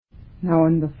Now,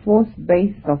 on the fourth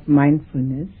base of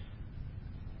mindfulness,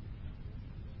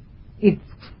 it's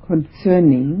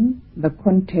concerning the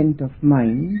content of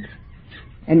mind,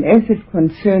 and as it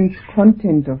concerns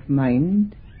content of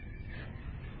mind,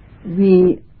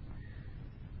 we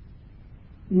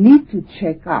need to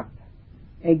check up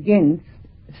against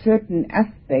certain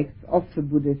aspects of the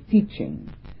Buddha's teaching.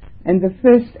 And the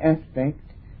first aspect,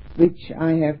 which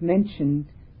I have mentioned,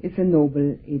 is the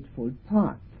Noble Eightfold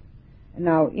Path.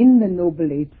 Now, in the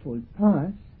Noble Eightfold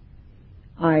Path,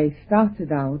 I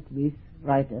started out with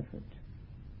right effort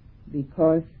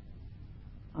because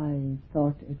I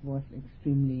thought it was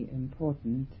extremely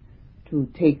important to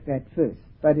take that first.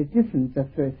 But it isn't the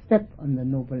first step on the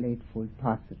Noble Eightfold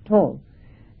Path at all.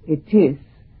 It is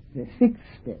the sixth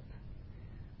step.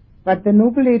 But the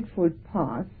Noble Eightfold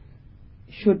Path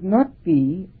should not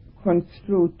be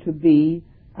construed to be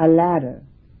a ladder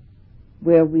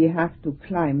where we have to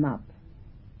climb up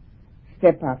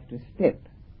step after step.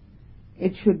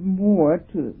 It should more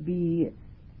to be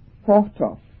thought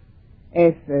of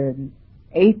as an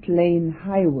 8-lane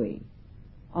highway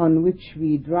on which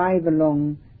we drive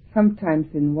along, sometimes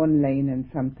in one lane and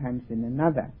sometimes in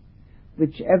another.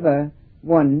 Whichever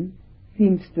one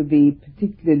seems to be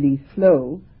particularly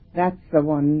slow, that's the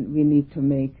one we need to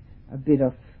make a bit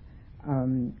of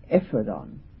effort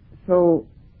on. So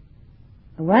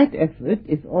right effort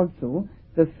is also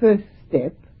the first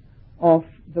step of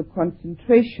the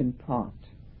concentration part,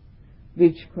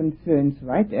 which concerns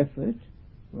right effort,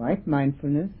 right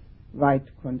mindfulness, right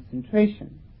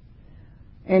concentration.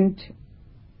 And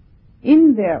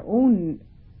in their own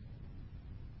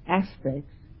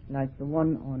aspects, like the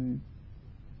one on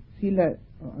sila,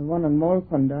 the one on moral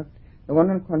conduct, the one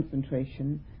on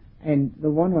concentration, and the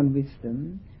one on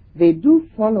wisdom, they do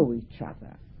follow each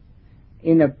other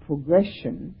in a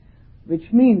progression,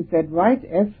 which means that right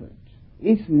effort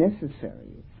is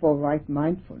necessary for right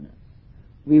mindfulness.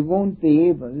 We won't be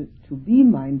able to be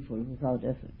mindful without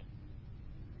effort.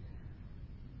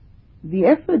 The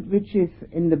effort which is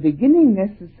in the beginning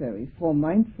necessary for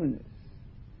mindfulness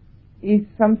is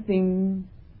something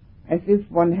as if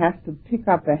one has to pick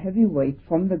up a heavy weight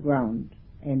from the ground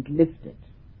and lift it.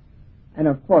 And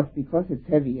of course, because it's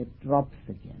heavy, it drops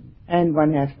again. And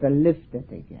one has to lift it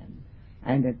again.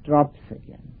 And it drops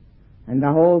again. And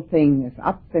the whole thing is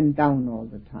up and down all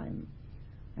the time.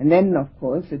 And then, of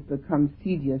course, it becomes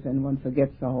tedious and one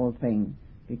forgets the whole thing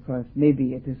because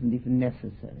maybe it isn't even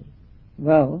necessary.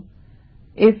 Well,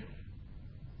 if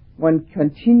one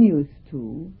continues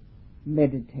to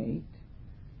meditate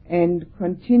and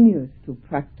continues to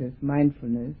practice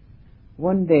mindfulness,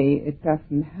 one day it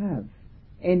doesn't have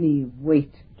any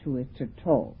weight to it at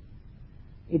all.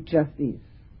 It just is,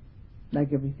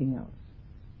 like everything else.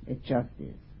 It just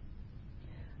is.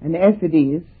 And as it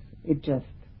is, it just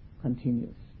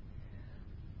continues.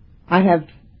 I have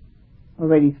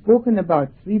already spoken about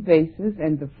 3 bases,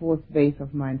 and the 4th base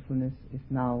of mindfulness is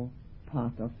now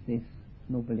part of this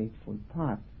Noble Eightfold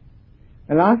Path.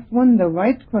 The last one, the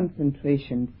right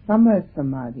concentration, Sama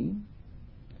Samadhi,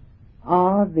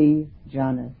 are the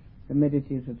jhanas, the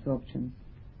meditative absorptions,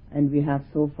 and we have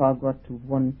so far got to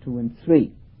 1, 2, and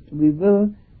 3. We will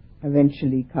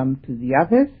eventually come to the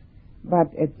others,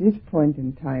 but at this point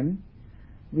in time,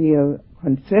 we'll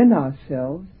concern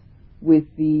ourselves with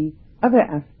the other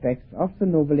aspects of the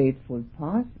Noble Eightfold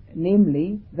Path,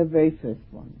 namely the very first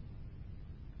one,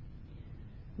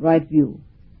 right view.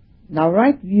 Now,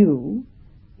 right view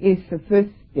is the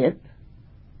first step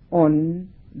on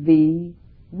the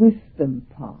wisdom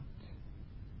part,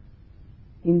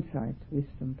 insight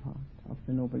wisdom part of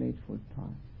the Noble Eightfold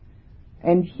Path.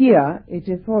 And here it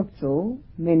is also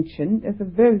mentioned as a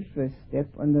very first step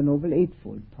on the Noble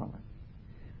Eightfold Path.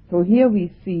 So here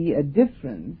we see a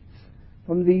difference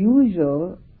from the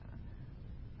usual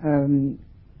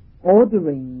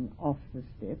ordering of the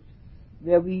steps,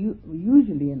 where we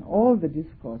usually in all the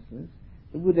discourses,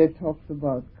 the Buddha talks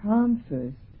about calm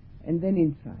first and then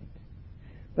insight.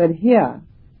 But here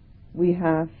we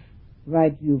have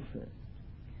right view first.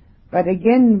 But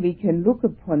again, we can look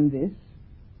upon this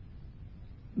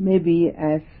maybe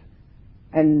as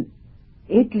an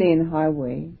 8-lane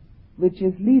highway which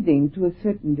is leading to a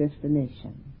certain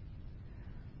destination.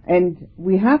 And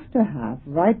we have to have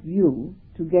right view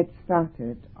to get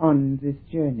started on this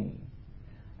journey.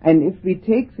 And if we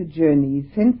take the journey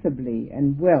sensibly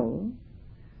and well,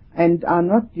 and are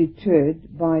not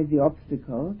deterred by the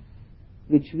obstacles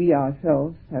which we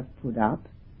ourselves have put up,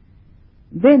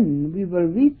 then we will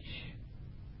reach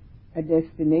a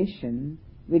destination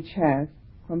which has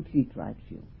complete right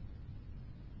view.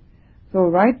 So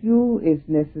right view is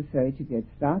necessary to get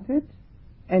started,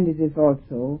 and it is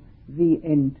also the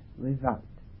end result.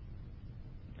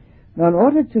 Now, in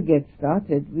order to get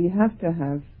started, we have to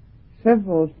have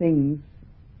several things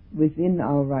within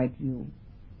our right view.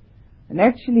 And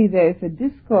actually there is a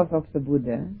discourse of the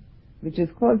Buddha, which is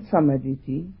called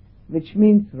Samaditi, which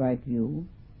means right view,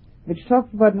 which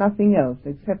talks about nothing else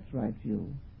except right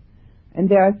view. And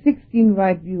there are 16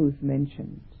 right views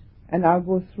mentioned, and I'll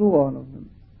go through all of them.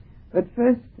 But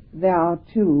first, there are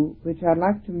two which I'd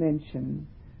like to mention,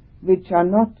 which are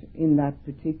not in that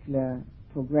particular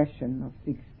progression of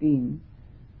 16,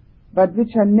 but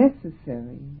which are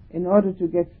necessary in order to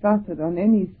get started on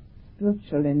any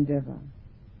spiritual endeavor.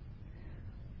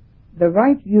 The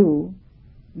right view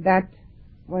that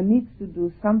one needs to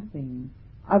do something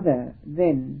other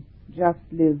than just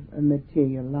live a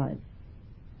material life.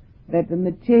 That the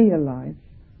material life,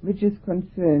 which is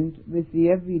concerned with the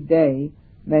everyday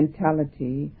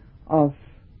mentality of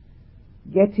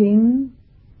getting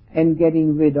and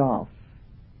getting rid of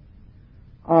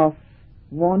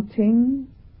wanting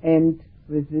and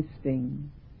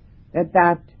resisting,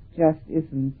 that just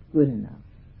isn't good enough.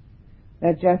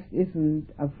 That just isn't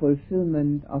a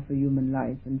fulfillment of a human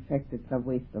life. In fact, it's a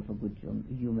waste of a good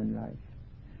human life.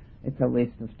 It's a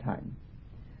waste of time.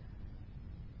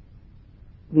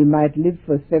 We might live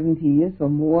for 70 years or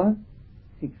more,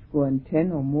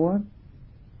 10 or more,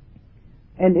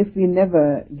 and if we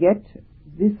never get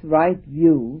this right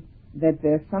view that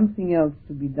there's something else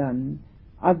to be done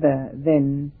other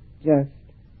than just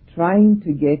trying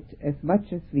to get as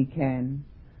much as we can,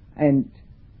 and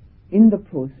in the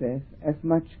process as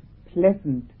much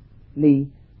pleasant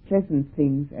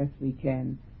things as we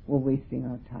can, we're wasting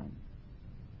our time.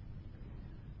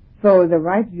 So the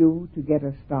right view to get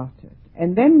us started.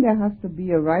 And then there has to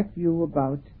be a right view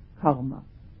about karma,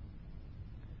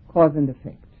 cause and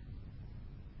effect.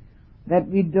 That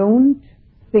we don't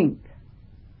think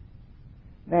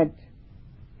that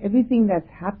everything that's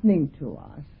happening to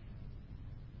us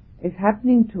is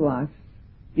happening to us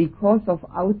because of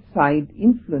outside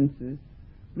influences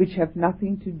which have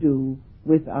nothing to do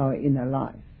with our inner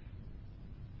life,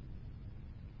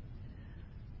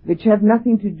 which have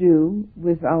nothing to do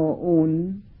with our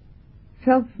own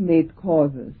self-made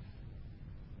causes,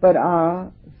 but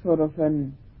are sort of a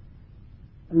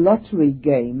lottery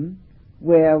game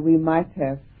where we might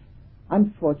have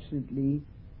unfortunately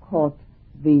caught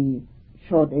the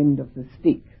short end of the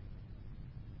stick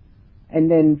and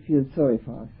then feel sorry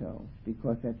for ourselves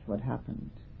because that's what happened.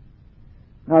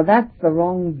 Now that's the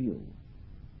wrong view.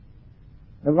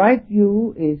 The right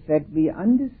view is that we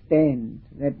understand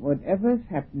that whatever's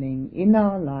happening in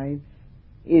our lives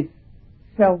is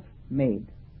self-made.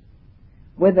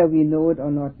 Whether we know it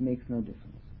or not makes no difference.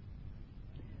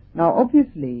 Now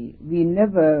obviously we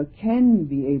never can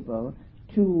be able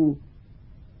to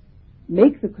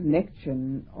make the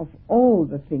connection of all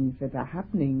the things that are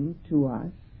happening to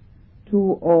us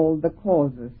to all the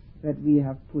causes that we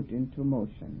have put into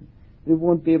motion. We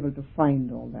won't be able to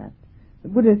find all that. The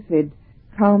Buddha said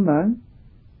karma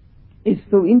is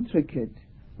so intricate,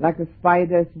 like a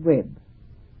spider's web.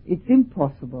 It's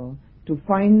impossible to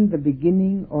find the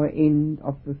beginning or end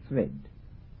of the thread.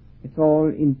 It's all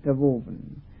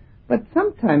interwoven. But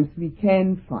sometimes we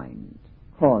can find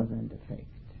cause and effect.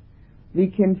 We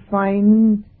can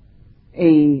find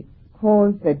a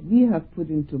cause that we have put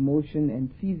into motion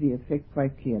and see the effect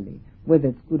quite clearly, whether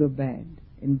it's good or bad.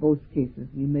 In both cases,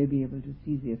 we may be able to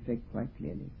see the effect quite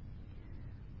clearly.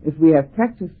 If we have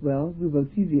practiced well, we will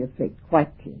see the effect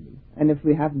quite clearly. And if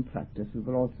we haven't practiced, we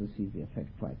will also see the effect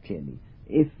quite clearly,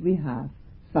 if we have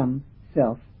some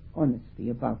self-honesty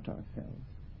about ourselves.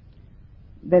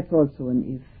 That's also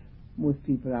an if. Most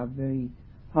people are very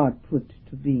hard put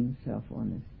to being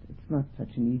self-honest. It's not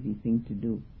such an easy thing to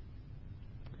do.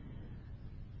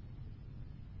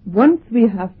 Once we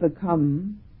have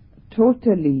become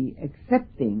totally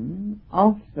accepting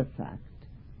of the fact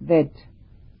that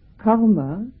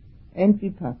karma and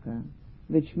vipaka,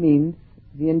 which means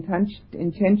the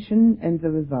intention and the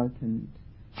resultant,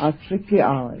 are strictly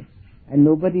ours and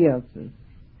nobody else's,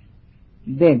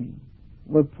 then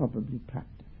we'll probably practice.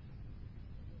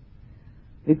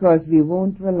 Because we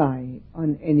won't rely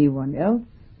on anyone else,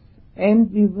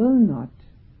 and we will not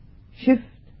shift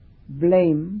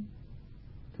blame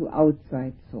to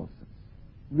outside sources.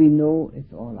 We know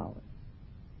it's all ours.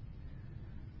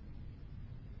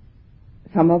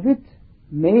 Some of it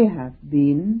may have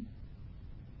been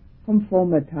from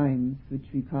former times which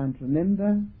we can't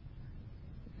remember.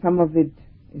 Some of it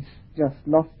is just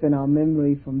lost in our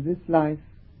memory from this life.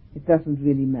 It doesn't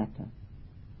really matter.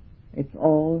 It's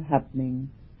all happening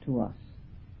to us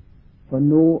for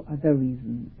no other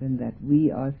reason than that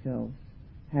we ourselves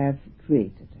have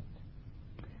created it.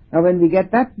 Now when we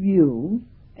get that view,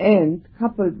 and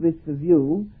coupled with the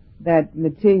view that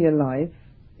material life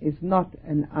is not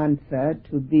an answer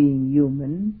to being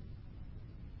human,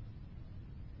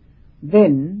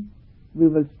 then we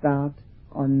will start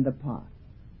on the path.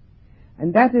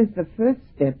 And that is the first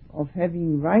step of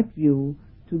having right view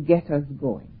to get us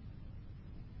going.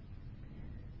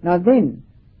 Now then,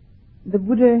 the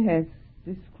Buddha has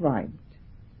described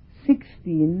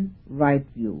 16 right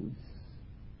views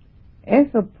as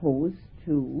opposed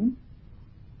to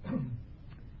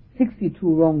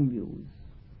 62 wrong views.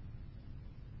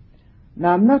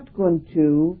 Now I'm not going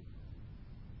to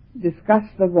discuss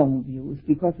the wrong views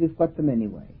because we've got them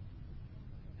anyway.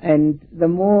 And the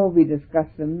more we discuss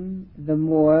them, the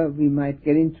more we might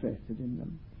get interested in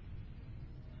them.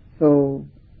 So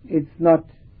it's not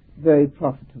very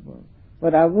profitable.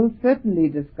 But I will certainly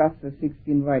discuss the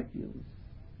 16 right views.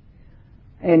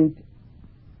 And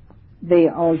they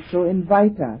also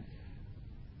invite us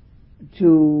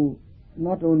to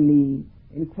not only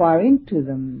inquire into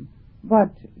them,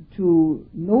 but to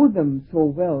know them so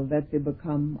well that they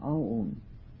become our own.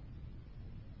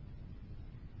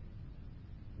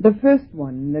 The first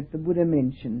one that the Buddha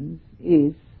mentions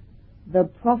is the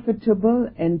profitable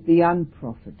and the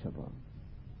unprofitable.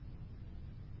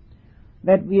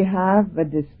 That we have a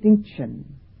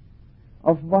distinction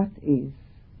of what is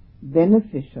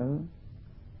beneficial,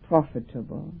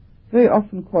 profitable, very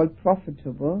often called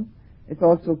profitable. It's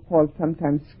also called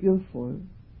sometimes skillful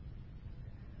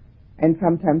and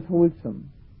sometimes wholesome.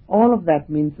 All of that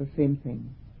means the same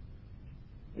thing.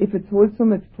 If it's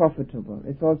wholesome, it's profitable.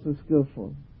 It's also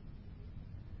skillful.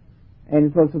 And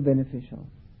it's also beneficial.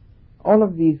 All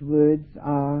of these words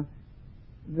are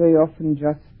very often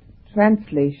just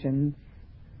translations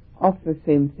of the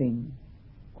same thing,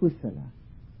 kusala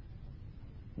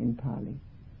in Pali,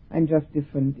 and just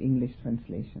different English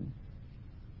translations.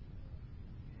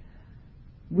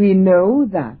 We know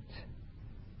that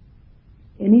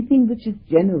anything which is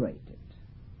generated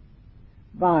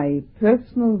by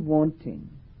personal wanting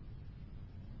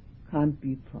can't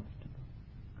be profitable,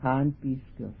 can't be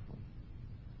skillful.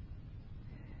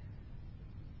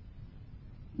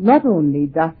 Not only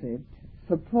does it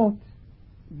support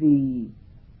the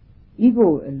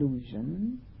ego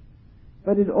illusion,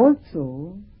 but it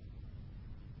also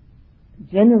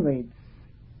generates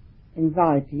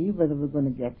anxiety, whether we're going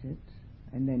to get it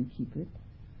and then keep it,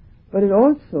 but it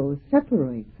also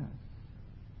separates us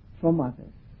from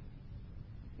others.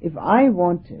 If I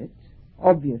want it,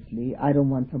 obviously I don't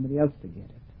want somebody else to get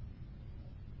it.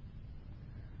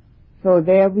 So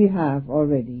there we have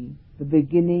already the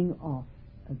beginning of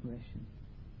aggression.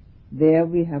 There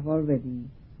we have already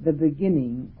the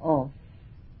beginning of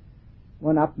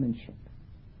one-upmanship.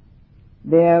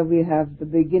 There we have the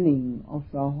beginning of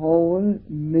the whole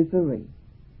misery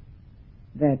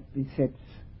that besets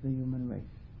the human race.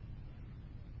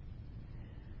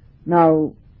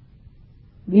 Now,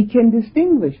 we can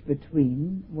distinguish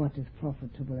between what is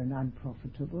profitable and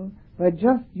unprofitable by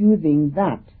just using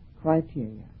that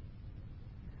criteria.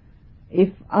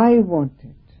 If I want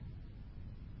it,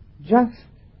 just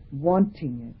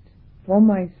wanting it for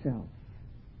myself,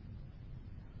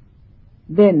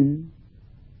 then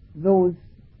those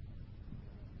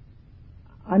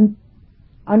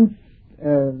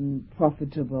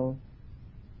unprofitable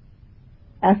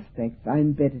aspects are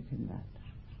embedded in that.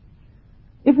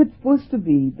 If it's supposed to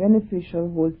be beneficial,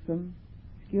 wholesome,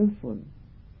 skillful,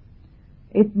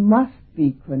 it must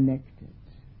be connected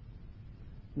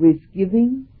with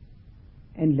giving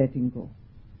and letting go.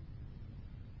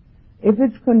 If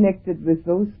it's connected with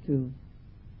those two,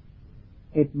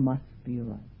 it must be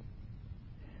right.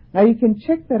 Now you can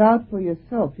check that out for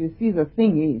yourself. You see, the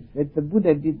thing is that the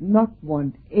Buddha did not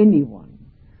want anyone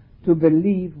to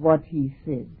believe what he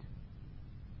said,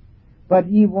 but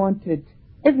he wanted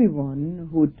everyone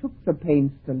who took the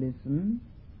pains to listen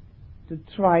to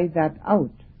try that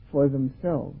out for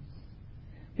themselves,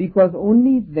 because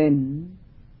only then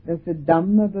does the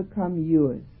Dhamma become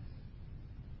yours.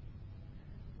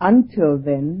 Until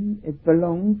then, it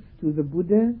belongs to the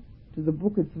Buddha, to the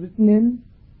book it's written in,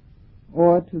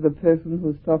 or to the person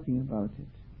who's talking about it.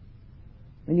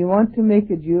 When you want to make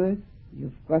it yours,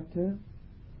 you've got to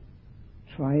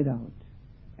try it out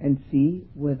and see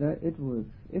whether it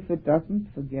works. If it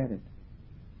doesn't, forget it.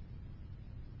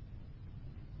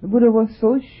 The Buddha was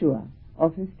so sure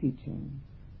of his teaching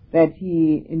that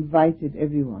he invited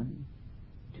everyone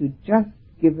to just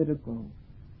give it a go.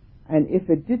 And if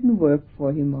it didn't work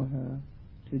for him or her,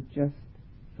 to just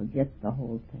forget the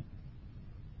whole thing.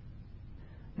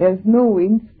 There's no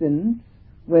instance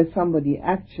where somebody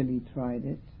actually tried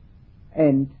it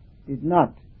and did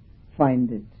not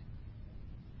find it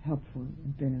helpful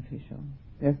and beneficial.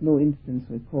 There's no instance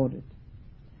recorded.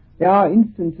 There are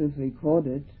instances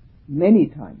recorded many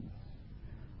times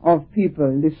of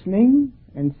people listening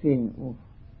and saying, oh,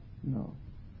 no,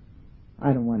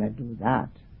 I don't want to do that,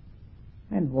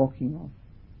 and walking off.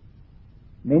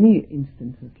 Many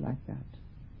instances like that.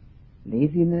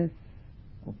 Laziness,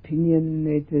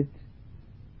 opinionated,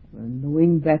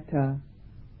 knowing better,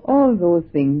 all those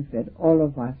things that all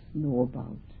of us know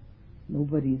about.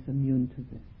 Nobody is immune to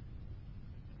this.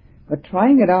 But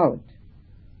trying it out,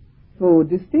 so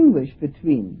distinguish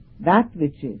between that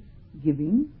which is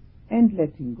giving and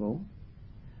letting go,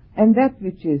 and that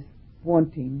which is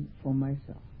wanting for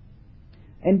myself.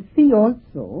 And see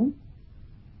also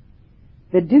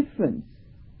the difference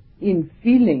in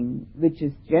feeling which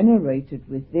is generated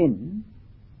within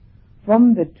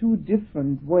from the two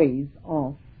different ways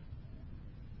of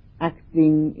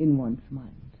acting in one's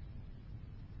mind.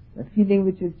 The feeling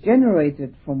which is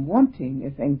generated from wanting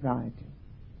is anxiety.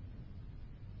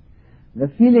 The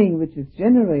feeling which is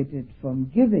generated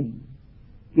from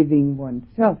giving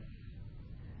oneself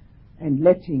and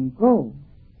letting go,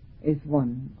 is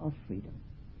one of freedom.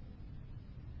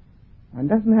 One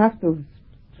doesn't have to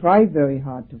try very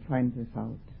hard to find this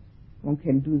out. One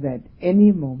can do that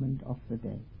any moment of the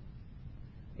day.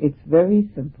 It's very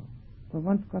simple, but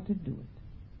one's got to do it.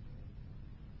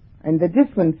 And the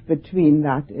difference between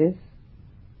that is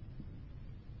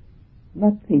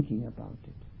not thinking about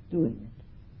it, doing it.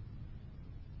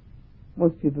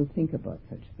 Most people think about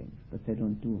such things, but they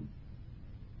don't do them.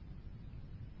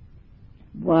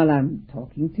 While I'm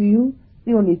talking to you,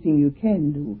 the only thing you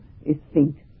can do is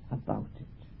think about it.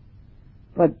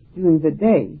 But during the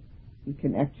day, you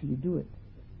can actually do it.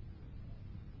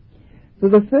 So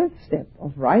the first step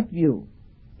of right view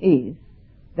is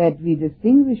that we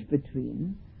distinguish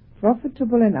between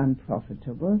profitable and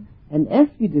unprofitable, and as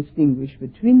we distinguish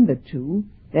between the two,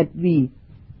 that we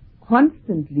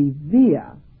constantly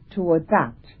veer toward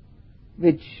that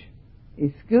which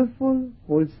is skillful,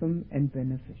 wholesome, and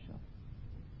beneficial.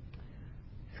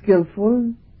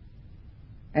 Skillful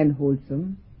and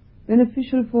wholesome,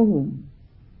 beneficial for whom?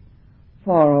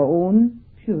 For our own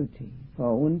purity, for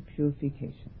our own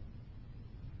purification.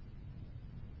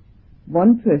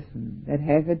 One person that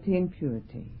has attained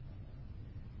purity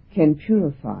can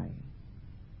purify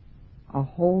a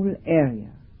whole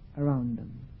area around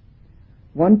them.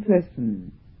 One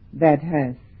person that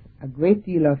has a great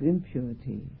deal of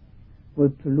impurity will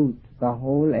pollute the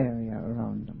whole area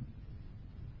around them.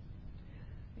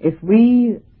 If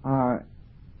we are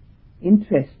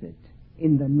interested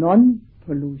in the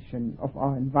non-pollution of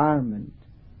our environment,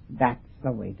 that's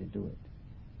the way to do it.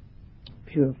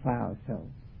 Purify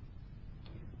ourselves.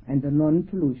 And the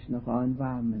non-pollution of our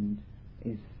environment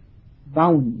is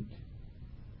bound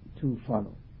to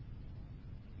follow.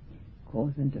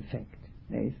 Cause and effect.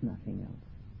 There is nothing else.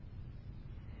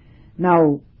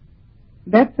 Now,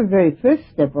 that's the very first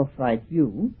step of right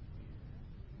view,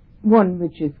 one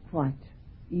which is quite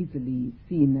easily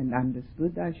seen and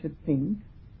understood, I should think.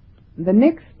 The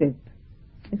next step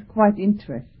is quite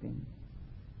interesting.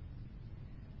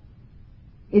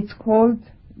 It's called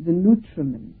the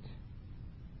nutriment.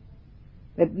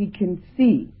 That we can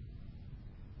see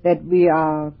that we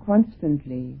are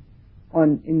constantly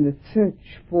in the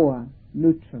search for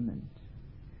nutriment,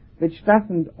 which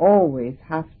doesn't always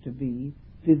have to be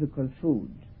physical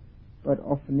food, but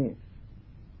often is.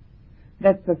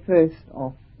 That's the first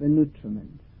of the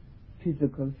nutriments,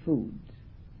 physical food.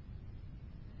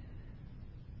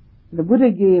 The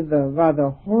Buddha gave a rather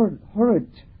horrid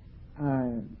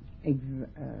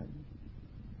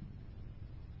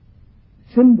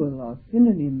symbol or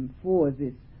synonym for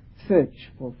this search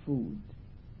for food.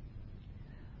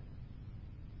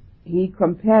 He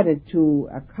compared it to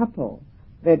a couple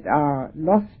that are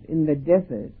lost in the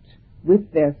desert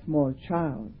with their small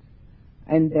child,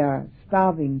 and they are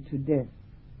starving to death,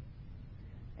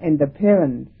 and the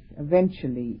parents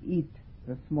eventually eat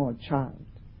the small child.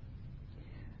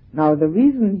 Now, the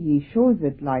reason he shows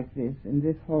it like this, in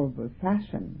this horrible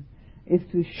fashion, is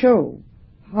to show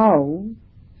how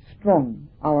strong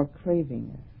our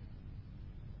craving is.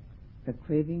 The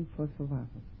craving for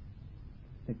survival,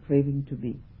 the craving to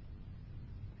be.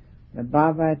 The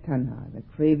bhava tanha, the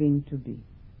craving to be.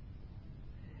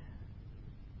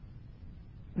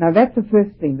 Now that's the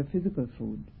first thing, the physical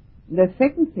food. The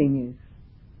second thing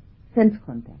is sense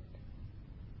contact.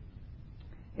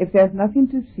 If there's nothing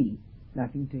to see,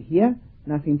 nothing to hear,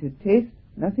 nothing to taste,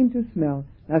 nothing to smell,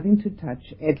 nothing to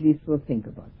touch, at least we'll think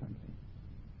about something.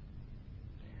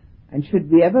 And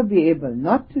should we ever be able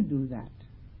not to do that,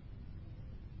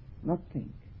 not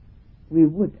think, we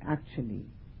would actually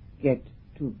get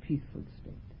to a peaceful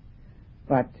state.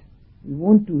 But we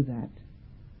won't do that.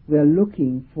 We are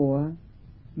looking for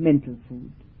mental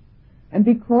food. And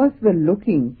because we're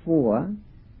looking for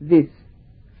this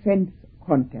sense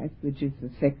contact, which is the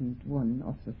second one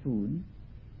of the food,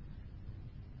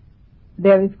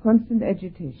 there is constant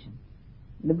agitation.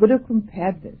 The Buddha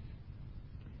compared this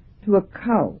to a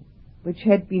cow which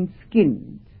had been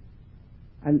skinned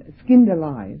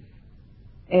alive,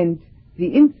 and the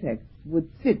insects would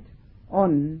sit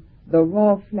on the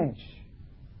raw flesh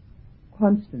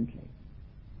constantly,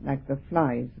 like the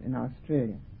flies in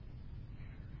Australia.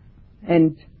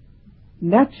 And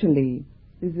naturally,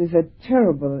 this is a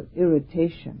terrible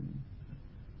irritation.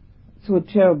 So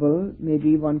terrible,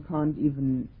 maybe one can't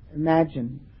even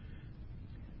imagine.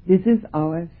 This is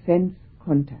our sense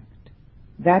contact,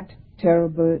 that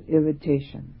terrible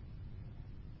irritation.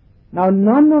 Now,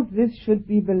 none of this should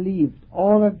be believed.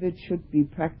 All of it should be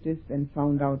practiced and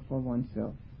found out for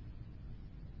oneself.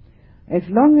 As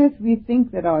long as we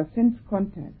think that our sense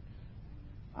contacts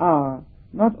are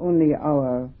not only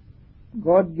our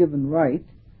God-given right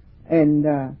and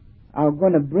are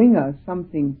going to bring us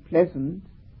something pleasant,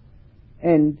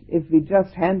 and if we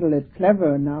just handle it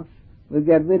clever enough, we'll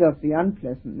get rid of the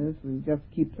unpleasantness, we'll just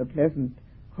keep the pleasant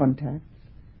contacts,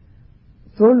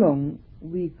 so long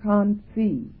we can't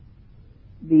see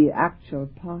the actual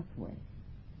pathway.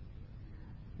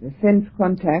 The sense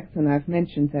contacts, and I've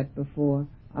mentioned that before,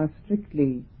 are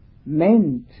strictly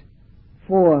meant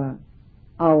for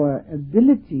our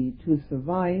ability to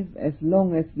survive as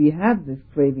long as we have this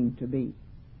craving to be.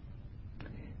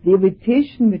 The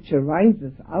irritation which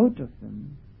arises out of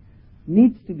them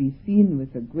needs to be seen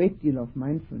with a great deal of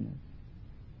mindfulness.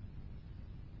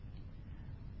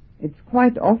 It's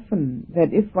quite often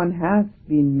that if one has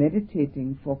been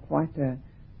meditating for quite a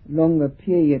longer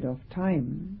period of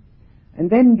time, and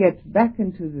then gets back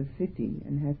into the city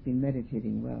and has been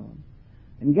meditating well,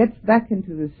 and gets back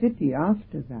into the city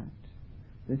after that,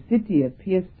 the city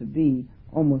appears to be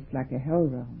almost like a hell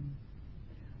realm.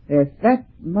 There's that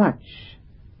much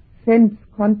sense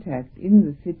contact in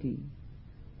the city.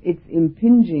 It's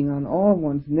impinging on all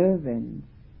one's nerve ends.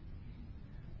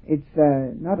 It's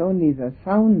not only the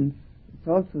sounds, it's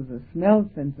also the smells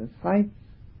and the sights,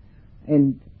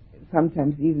 and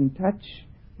sometimes even touch.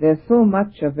 There's so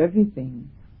much of everything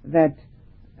that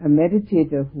a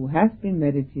meditator who has been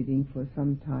meditating for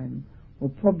some time will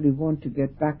probably want to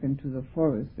get back into the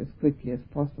forest as quickly as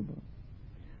possible.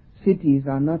 Cities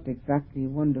are not exactly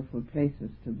wonderful places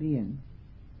to be in.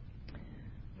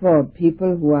 For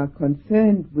people who are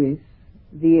concerned with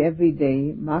the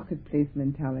everyday marketplace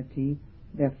mentality,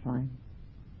 they're fine.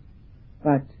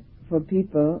 But for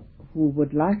people who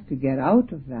would like to get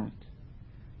out of that,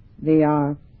 they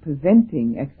are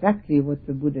presenting exactly what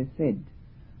the Buddha said,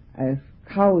 as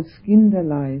cows skinned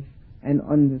alive, and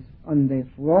on the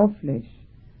raw flesh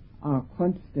are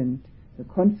the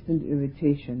constant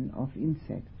irritation of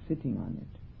insects sitting on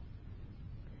it.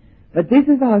 But this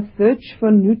is our search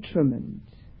for nutriment.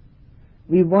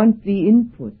 We want the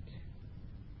input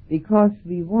because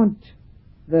we want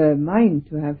the mind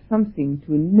to have something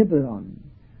to nibble on.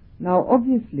 Now,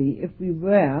 obviously, if we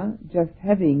were just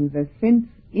having the sense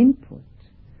input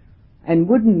and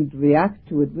wouldn't react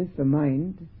to it with the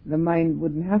mind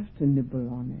wouldn't have to nibble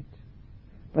on it.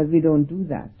 But we don't do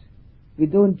that. We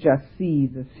don't just see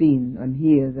the seen and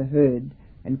hear the heard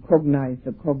and cognize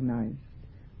the cognized.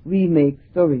 We make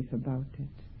stories about it.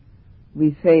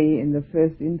 We say in the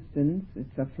first instance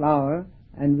it's a flower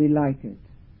and we like it.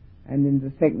 And in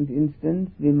the second instance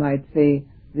we might say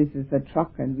this is a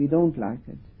truck and we don't like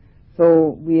it.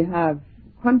 So we have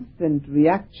constant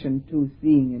reaction to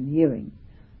seeing and hearing.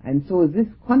 And so this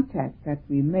contact that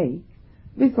we make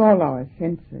with all our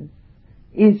senses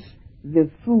is the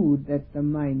food that the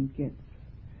mind gets.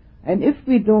 And if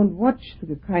we don't watch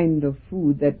the kind of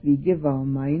food that we give our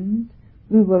mind,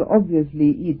 we will obviously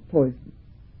eat poison.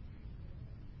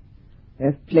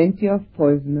 There's plenty of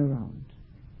poison around.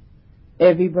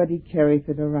 Everybody carries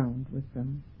it around with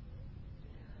them.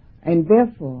 And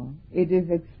therefore, it is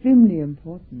extremely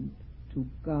important to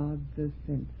guard the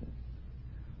senses,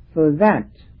 so that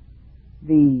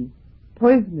the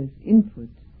poisonous input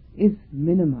is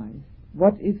minimized.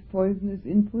 What is poisonous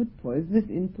input? Poisonous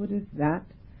input is that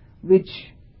which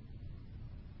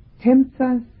tempts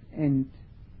us and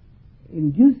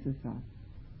induces us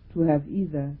to have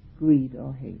either greed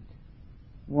or hate,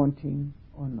 wanting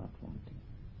or not wanting.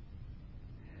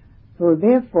 So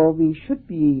therefore we should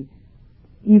be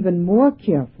even more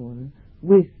careful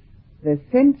with the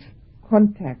sense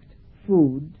contact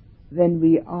food than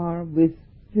we are with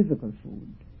physical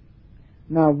food.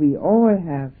 Now we all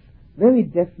have very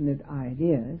definite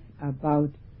ideas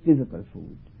about physical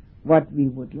food, what we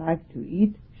would like to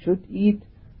eat, should eat,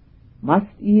 must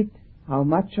eat, how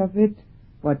much of it,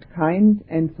 what kind,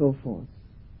 and so forth.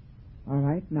 All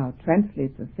right, now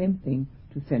translate the same thing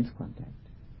to sense contact.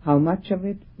 How much of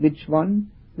it, which one's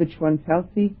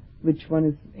healthy, which one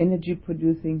is energy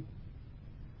producing.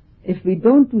 If we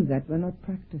don't do that, we're not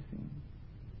practicing.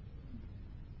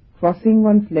 Crossing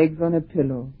one's legs on a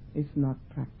pillow is not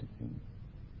practicing.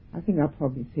 I think I'll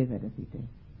probably say that every day,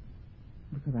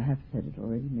 because I have said it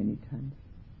already many times.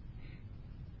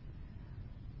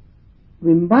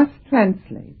 We must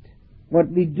translate what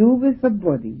we do with the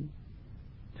body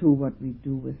to what we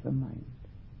do with the mind.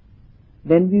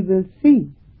 Then we will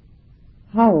see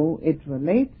how it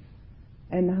relates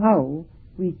and how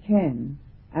we can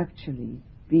actually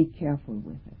be careful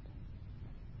with it.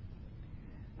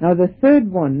 Now the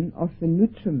third one of the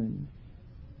nutriments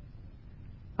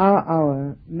are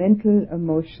our mental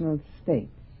emotional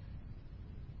states,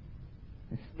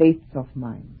 the states of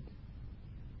mind.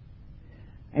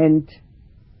 And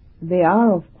they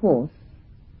are, of course,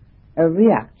 a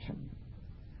reaction.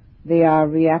 They are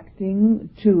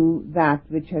reacting to that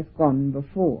which has gone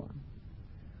before,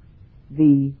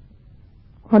 the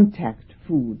contact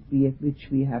food which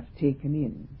we have taken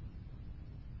in.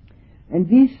 And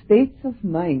these states of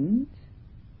mind,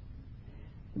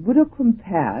 Buddha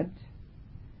compared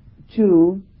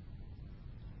to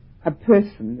a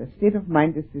person. The state of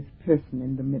mind is this person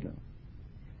in the middle.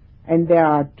 And there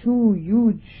are two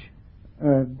huge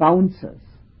bouncers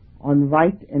on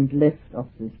right and left of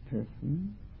this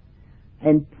person,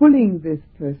 and pulling this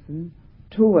person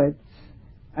towards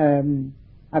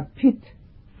a pit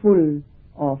full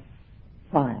of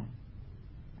fire,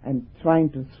 and trying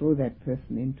to throw that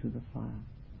person into the fire.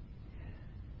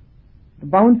 The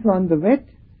bouncer on the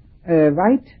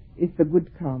right is the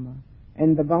good karma,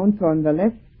 and the bouncer on the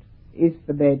left is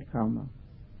the bad karma.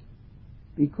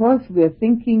 Because we are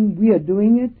thinking we are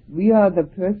doing it, we are the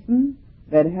person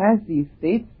that has these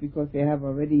states, because they have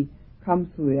already come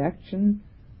through reaction,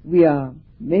 we are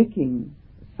making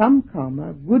some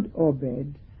karma, good or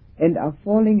bad, and are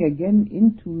falling again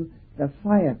into the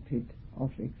fire pit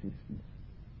of existence.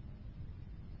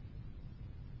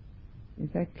 Is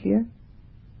that clear?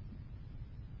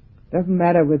 Doesn't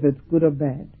matter whether it's good or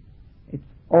bad. It's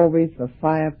always the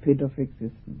fire pit of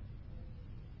existence,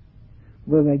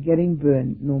 where we're getting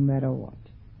burned no matter what.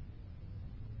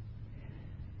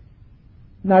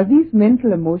 Now these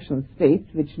mental emotional states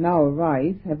which now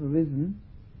arise, have arisen,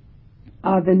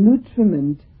 are the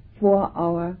nutriment for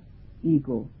our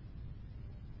ego.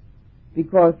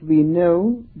 Because we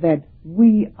know that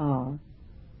we are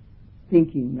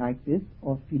thinking like this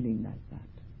or feeling like that.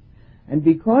 And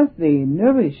because they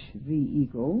nourish the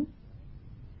ego,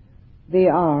 they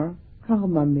are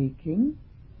karma making,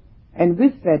 and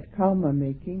with that karma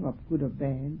making of good or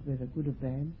bad, whether good or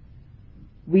bad,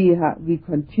 we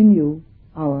continue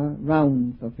our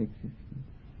rounds of existence.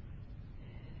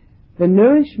 The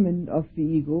nourishment of the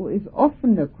ego is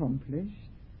often accomplished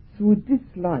through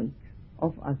dislike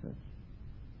of others,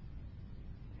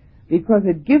 because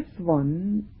it gives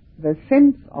one the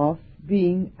sense of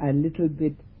being a little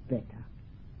bit better.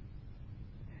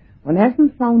 One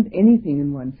hasn't found anything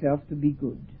in oneself to be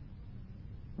good.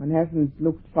 One hasn't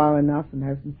looked far enough and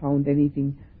hasn't found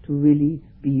anything to really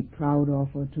be proud of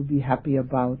or to be happy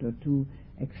about or to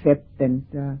accept and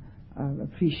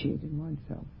appreciate in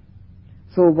oneself.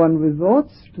 So one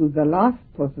resorts to the last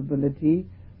possibility,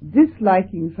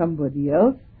 disliking somebody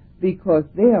else because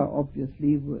they are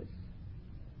obviously worse.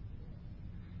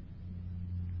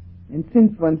 And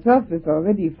since oneself has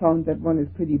already found that one is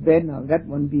pretty bad now, that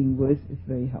one being worse is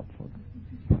very helpful.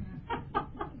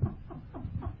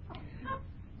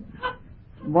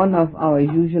 One of our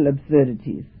usual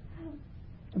absurdities.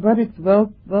 But it's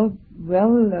well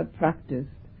practiced.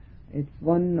 It's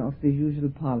one of the usual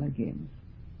parlor games,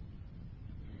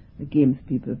 the games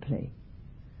people play.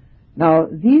 Now,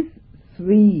 these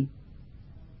three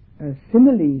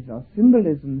similes or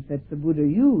symbolisms that the Buddha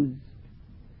used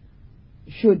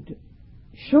should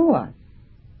show us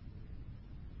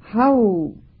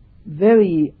how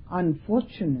very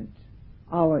unfortunate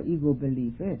our ego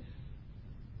belief is.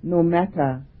 No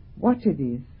matter what it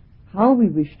is, how we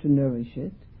wish to nourish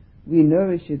it, we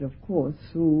nourish it, of course,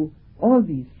 through all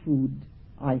these food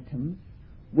items,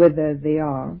 whether they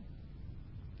are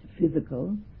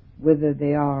physical, whether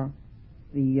they are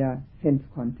the sense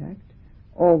contact,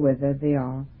 or whether they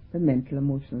are the mental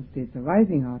emotional states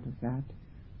arising out of that.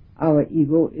 Our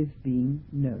ego is being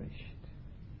nourished.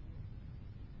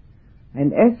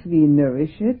 And as we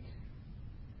nourish it,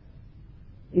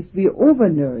 if we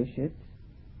overnourish it,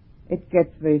 it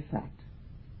gets very fat.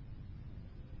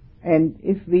 And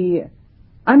if we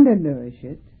undernourish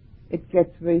it, it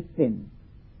gets very thin.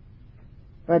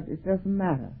 But it doesn't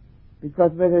matter,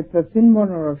 because whether it's a thin one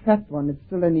or a fat one, it's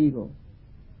still an ego.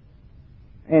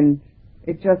 And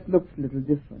it just looks a little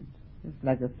different. It's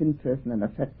like a thin person and a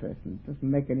fat person. It doesn't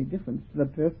make any difference to the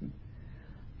person.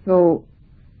 So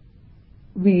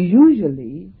we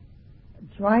usually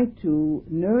try to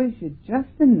nourish it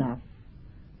just enough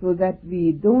so that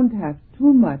we don't have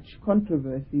too much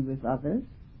controversy with others,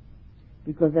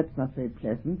 because that's not very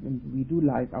pleasant, and we do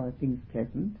like our things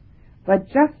pleasant, but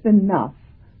just enough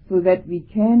so that we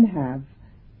can have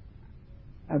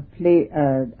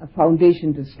a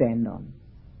foundation to stand on.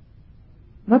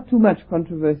 Not too much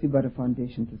controversy, but a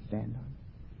foundation to stand on.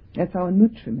 That's our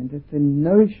nutriment. It's the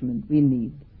nourishment we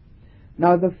need.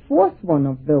 Now, the fourth one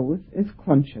of those is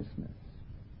consciousness.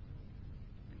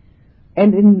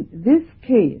 And in this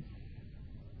case,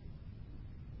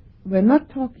 we're not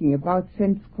talking about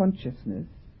sense consciousness,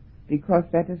 because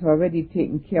that is already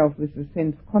taken care of with the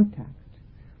sense contact.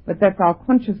 But that's our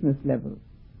consciousness level.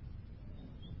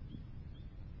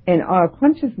 And our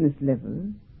consciousness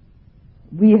level,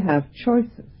 we have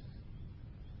choices.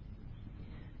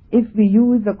 If we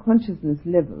use a consciousness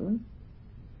level,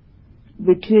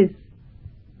 which is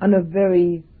on a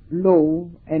very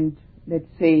low and, let's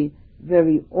say,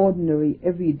 very ordinary,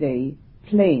 everyday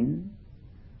plane,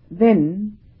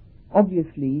 then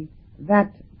obviously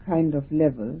that kind of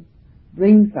level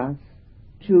brings us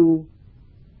to,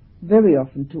 very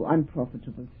often, to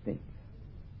unprofitable states.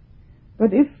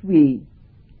 But if we,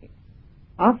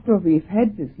 after we've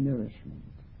had this nourishment,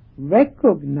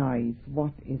 recognize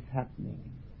what is happening,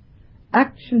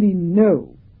 actually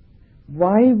know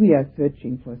why we are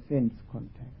searching for sense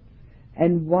contact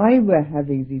and why we're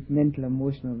having these mental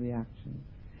emotional reactions,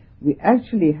 we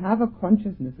actually have a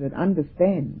consciousness that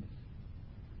understands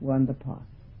we're on the path.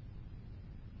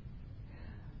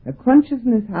 The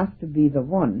consciousness has to be the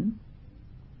one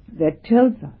that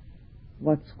tells us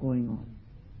what's going on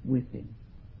within,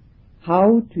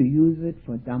 how to use it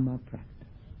for Dhamma practice.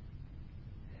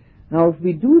 Now, if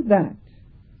we do that,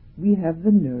 we have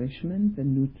the nourishment, the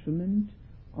nutriment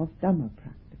of Dhamma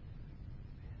practice.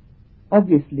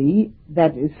 Obviously,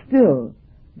 that is still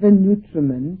the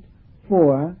nutriment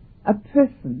for a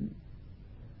person,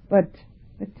 but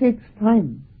it takes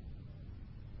time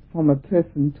from a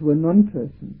person to a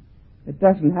non-person. It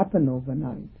doesn't happen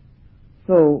overnight.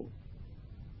 So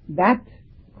that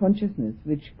consciousness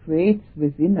which creates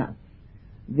within us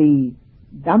the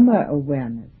Dhamma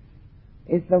awareness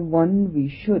is the one we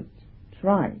should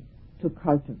try to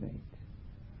cultivate.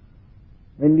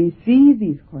 When we see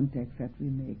these contacts that we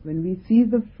make, when we see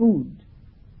the food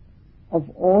of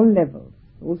all levels,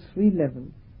 those three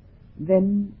levels,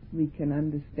 then we can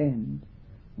understand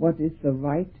what is the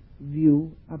right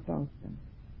view about them.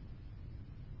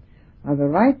 Now, the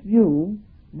right view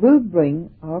will bring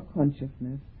our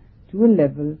consciousness to a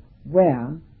level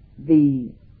where the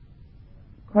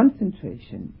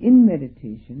concentration in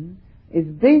meditation is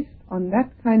based on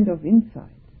that kind of insight,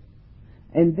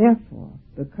 and therefore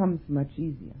becomes much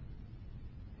easier.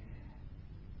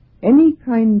 Any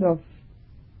kind of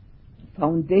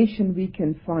foundation we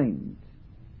can find,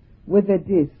 whether it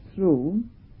is through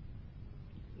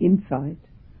insight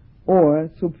or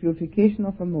through purification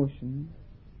of emotion,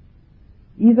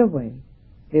 either way,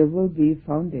 there will be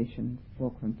foundations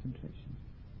for concentration.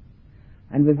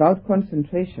 And without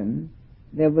concentration,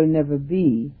 there will never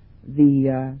be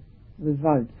the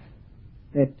results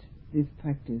that this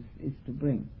practice is to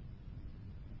bring.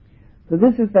 So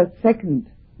this is the second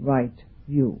right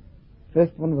view.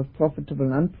 First one was profitable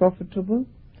and unprofitable,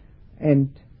 and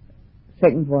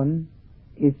second one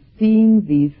is seeing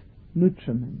these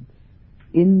nutriments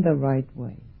in the right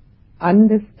way,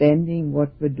 understanding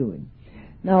what we're doing.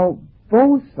 Now,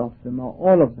 both of them, or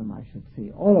all of them I should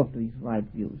say, all of these right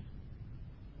views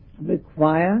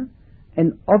require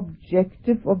an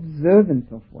objective observance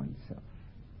of oneself.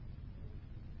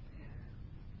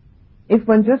 If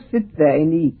one just sits there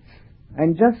and eats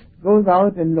and just goes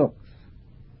out and looks,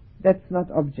 that's not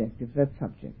objective, that's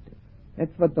subjective.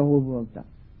 That's what the whole world does.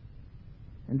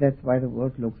 And that's why the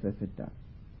world looks as it does.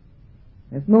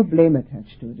 There's no blame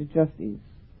attached to it, it just is.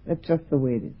 That's just the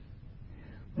way it is.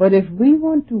 But if we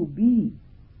want to be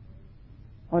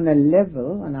on a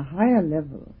level, on a higher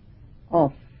level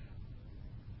of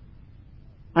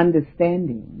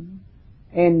understanding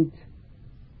and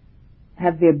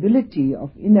have the ability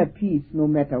of inner peace no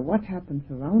matter what happens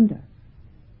around us,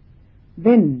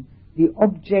 then the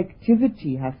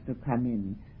objectivity has to come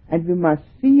in, and we must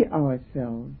see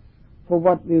ourselves for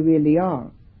what we really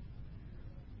are.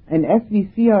 And as we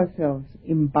see ourselves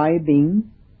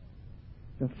imbibing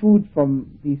the food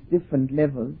from these different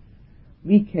levels,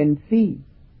 we can see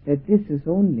that this is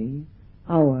only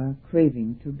our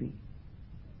craving to be.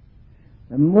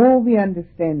 The more we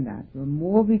understand that, the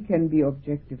more we can be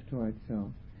objective to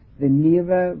ourselves, the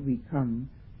nearer we come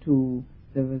to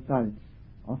the results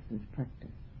of this practice.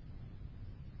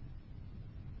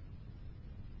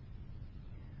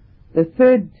 The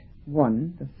third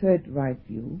one, the third right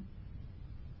view,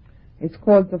 is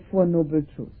called the Four Noble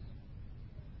Truths.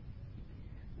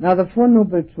 Now the Four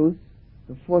Noble Truths,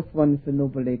 the fourth one is the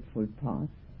Noble Eightfold Path,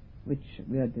 which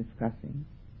we are discussing.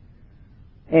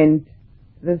 And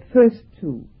the first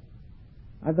two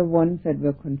are the ones that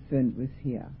we're concerned with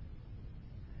here.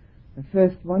 The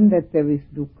first one, that there is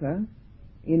dukkha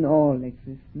in all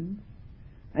existence,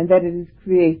 and that it is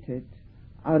created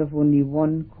out of only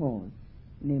one cause,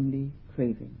 namely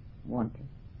craving, wanting.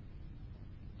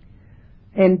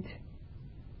 And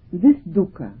this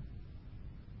dukkha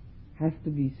has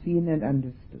to be seen and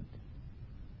understood.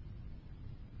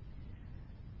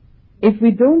 If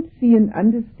we don't see and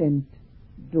understand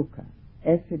dukkha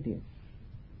as it is,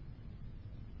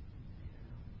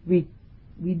 we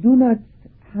do not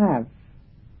have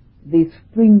the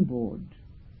springboard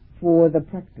for the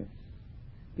practice.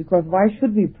 Because why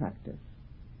should we practice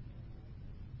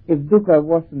if dukkha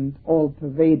wasn't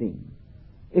all-pervading?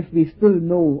 If we still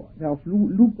know of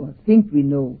or think we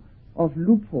know of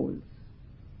loopholes,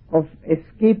 of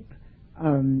escape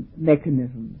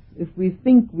mechanisms, if we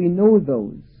think we know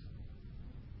those,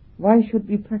 why should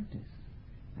we practice?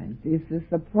 And this is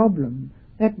the problem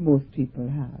that most people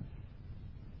have.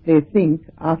 They think,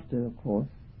 after a course,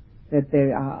 that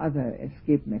there are other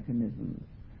escape mechanisms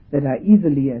that are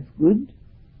easily as good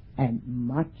and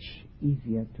much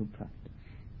easier to practice.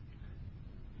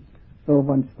 So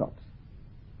one stops.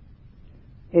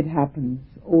 It happens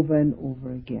over and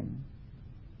over again.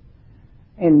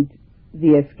 And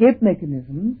the escape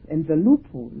mechanisms and the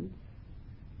loopholes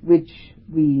which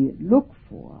we look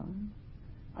for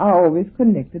are always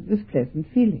connected with pleasant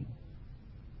feeling.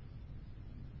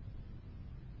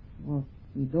 Well,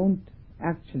 we don't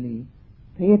actually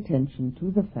pay attention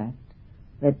to the fact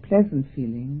that pleasant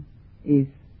feeling is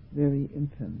very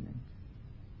impermanent.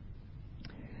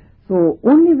 So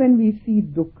only when we see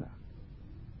dukkha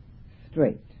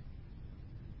straight,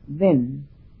 then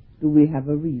do we have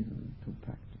a reason to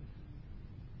practice.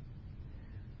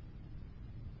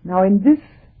 Now in this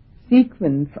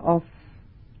sequence of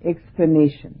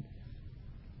explanations,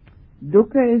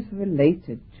 dukkha is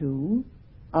related to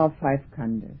our five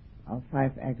khandhas, our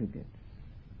five aggregates,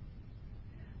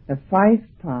 the five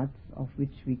parts of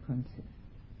which we consist.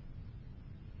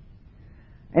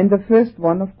 And the first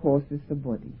one, of course, is the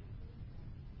body.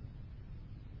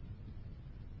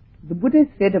 The Buddha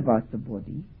said about the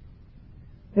body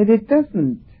that it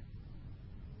doesn't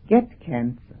get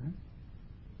cancer,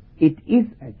 it is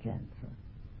a cancer.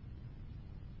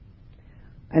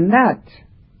 And that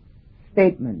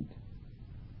statement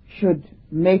should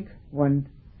make one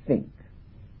think.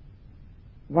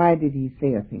 Why did he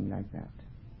say a thing like that?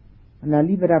 And I'll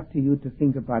leave it up to you to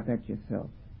think about that yourself.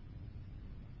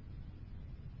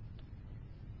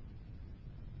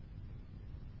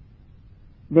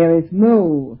 There is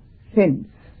no sense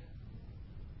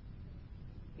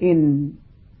in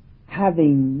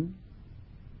having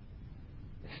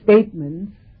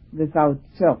statements without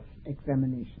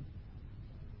self-examination.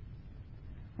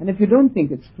 And if you don't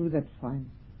think it's true, that's fine.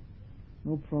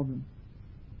 No problem.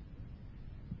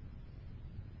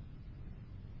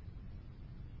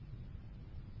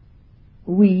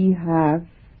 We have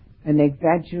an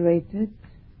exaggerated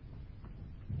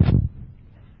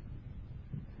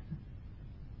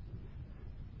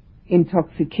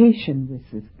intoxication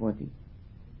with this body.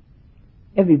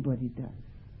 Everybody does,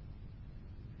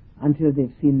 until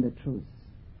they've seen the truth.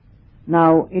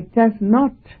 Now, it does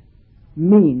not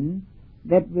mean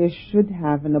that we should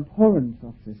have an abhorrence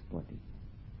of this body.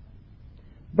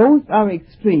 Both are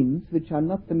extremes which are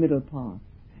not the middle path.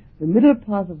 The middle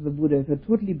path of the Buddha is a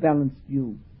totally balanced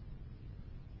view,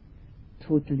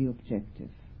 totally objective.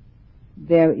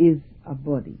 There is a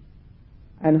body.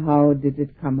 And how did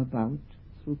it come about?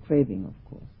 Through craving, of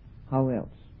course. How else?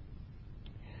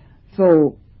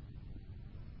 So,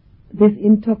 this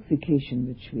intoxication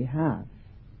which we have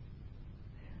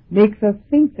makes us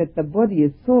think that the body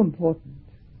is so important.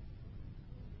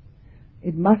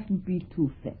 It mustn't be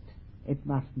too fat. It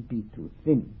mustn't be too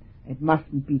thin. It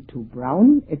mustn't be too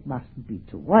brown. It mustn't be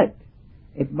too white.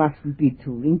 It mustn't be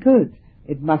too wrinkled.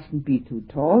 It mustn't be too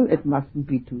tall. It mustn't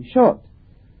be too short.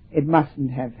 It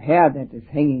mustn't have hair that is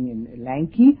hanging in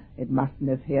lanky. It mustn't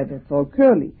have hair that's all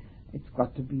curly. It's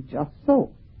got to be just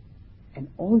so. And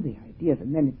all the ideas,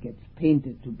 and then it gets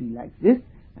painted to be like this,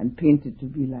 and painted to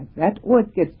be like that, or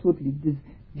it gets totally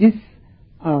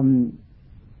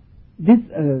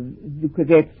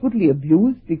gets totally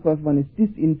abused because one is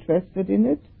disinterested in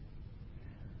it.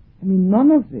 I mean,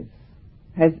 none of this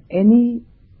has any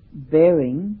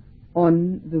bearing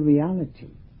on the reality.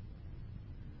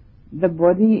 The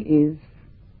body is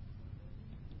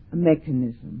a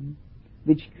mechanism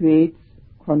which creates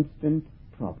constant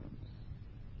problems.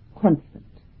 Constant.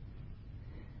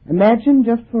 Imagine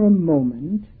just for a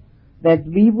moment that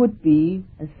we would be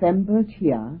assembled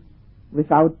here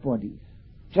without bodies,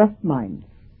 just minds.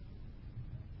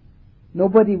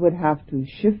 Nobody would have to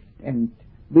shift and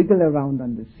wiggle around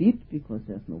on the seat because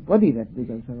there's no body that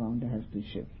wiggles around and has to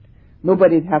shift.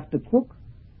 Nobody'd have to cook,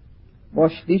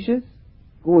 wash dishes,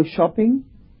 go shopping,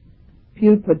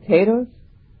 peel potatoes,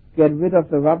 get rid of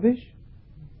the rubbish,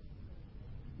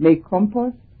 make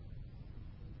compost,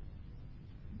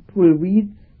 pull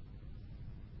weeds.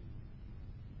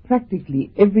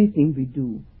 Practically everything we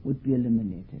do would be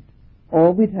eliminated.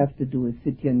 All we'd have to do is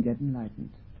sit here and get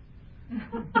enlightened.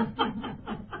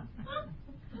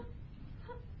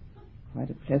 Quite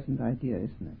a pleasant idea,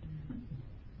 isn't it?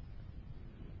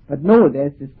 But no,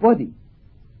 there's this body,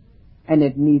 and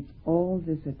it needs all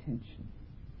this attention,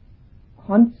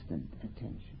 constant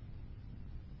attention.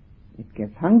 It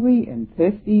gets hungry and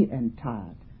thirsty and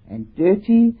tired and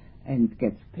dirty and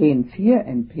gets pains here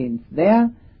and pains there,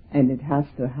 and it has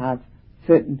to have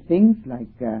certain things like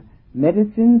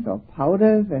medicines or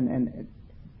powders, and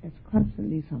it's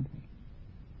constantly something.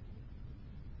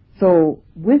 So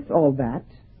with all that,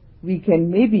 we can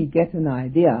maybe get an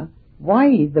idea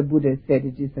why the Buddha said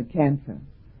it is a cancer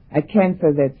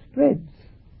that spreads,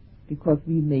 because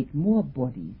we make more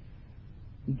bodies.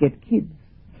 We get kids.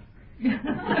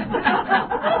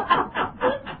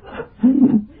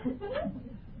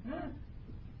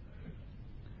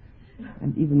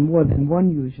 And even more than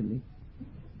one usually.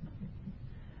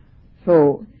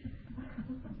 So,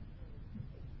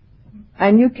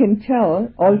 and you can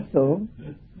tell also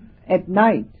at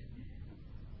night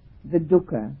the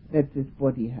dukkha that this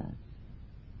body has.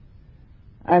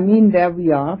 I mean, there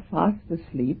we are, fast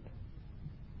asleep,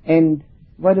 and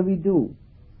what do?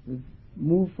 We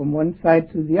move from one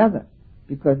side to the other,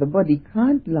 because the body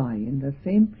can't lie in the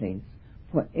same place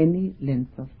for any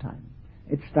length of time.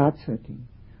 It starts hurting.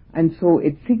 And so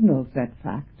it signals that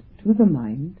fact to the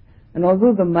mind, and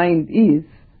although the mind is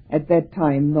at that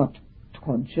time not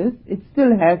conscious, it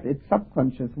still has its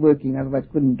subconscious working, otherwise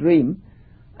it couldn't dream,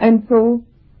 and so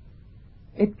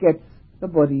it gets the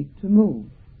body to move,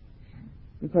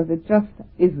 because it just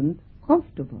isn't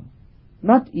comfortable.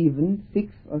 Not even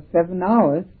 6 or 7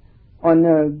 hours on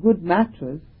a good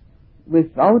mattress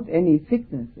without any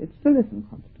sickness, it still isn't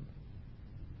comfortable.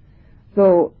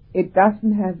 So it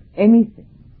doesn't have anything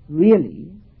really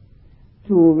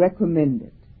to recommend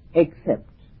it, except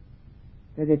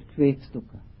that it creates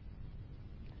dukkha.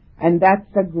 And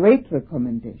that's a great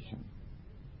recommendation,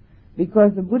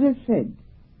 because the Buddha said,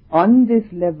 on this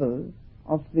level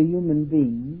of the human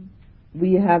being,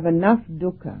 we have enough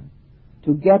dukkha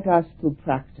to get us to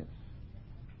practice.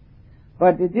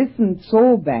 But it isn't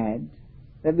so bad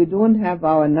that we don't have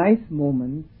our nice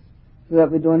moments, so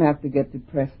that we don't have to get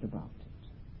depressed about it.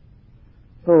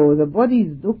 So the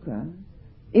body's dukkha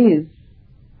is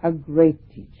a great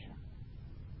teacher.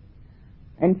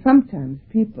 And sometimes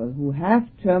people who have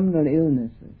terminal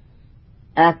illnesses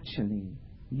actually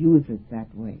use it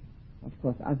that way. Of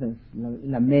course, others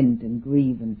lament and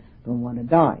grieve and don't want to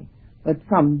die. But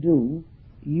some do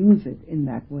use it in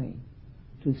that way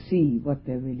to see what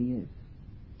there really is.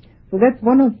 So that's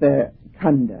one of the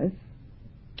khandhas.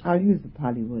 I'll use the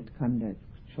Pali word khandha,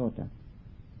 it's shorter,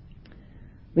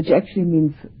 which actually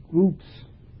means groups,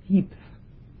 heaps.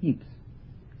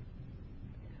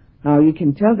 Now you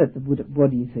can tell that the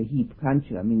body is a heap, can't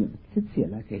you? I mean, it sits here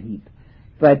like a heap.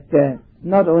 But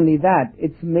not only that,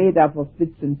 it's made up of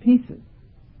bits and pieces,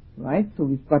 right? So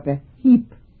we've got a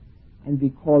heap, and we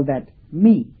call that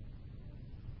me,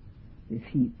 this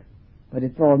heap. But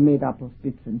it's all made up of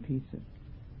bits and pieces.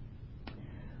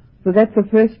 So that's the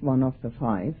first one of the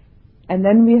 5. And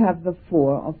then we have the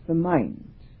 4 of the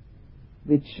mind,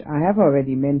 which I have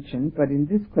already mentioned, but in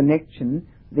this connection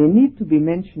they need to be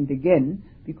mentioned again,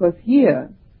 because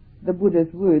here the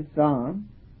Buddha's words are,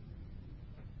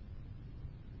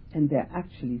 and they're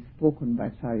actually spoken by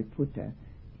Sariputta,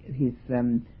 his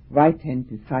right-hand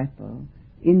disciple,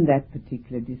 in that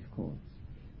particular discourse.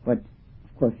 But,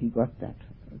 of course, he got that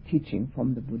teaching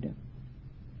from the Buddha.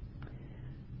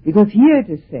 Because here it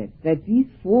is said that these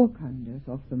 4 khandhas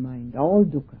of the mind are all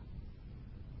dukkha.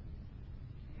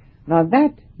 Now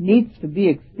that needs to be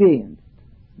experienced,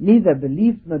 neither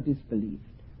believed nor disbelieved.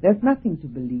 There's nothing to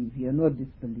believe here, nor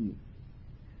disbelieve.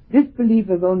 Disbelief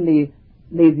is only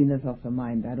laziness of the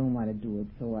mind. I don't want to do it,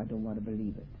 so I don't want to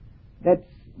believe it. That's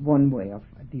one way of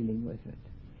dealing with it.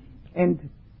 And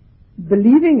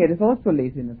believing it is also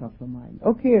laziness of the mind.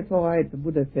 Okay, it's all right, the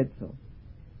Buddha said so.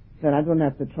 Then I don't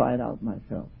have to try it out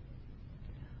myself.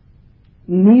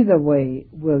 Neither way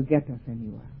will get us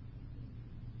anywhere.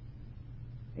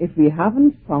 If we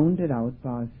haven't found it out by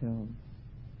ourselves,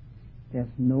 there's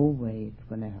no way it's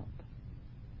going to help.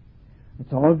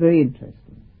 It's all very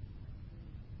interesting.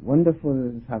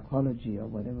 Wonderful psychology or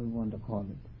whatever we want to call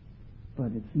it.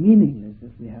 But it's meaningless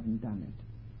if we haven't done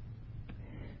it.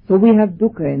 So we have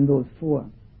dukkha in those four.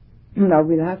 Now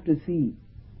we'll have to see,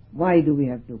 why do we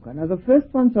have dukkha? Now the first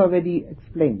one's already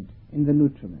explained in the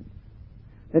nutriments.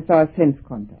 That's our sense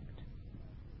contact.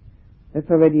 That's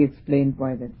already explained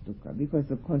why that's dukkha, because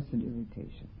of constant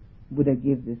irritation. Buddha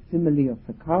gave this simile of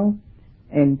the cow,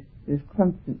 and there's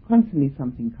constantly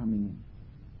something coming in.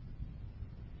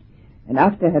 And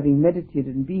after having meditated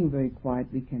and being very quiet,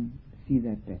 we can see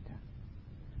that better.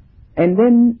 And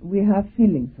then we have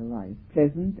feelings arise,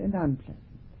 pleasant and unpleasant.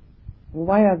 Well,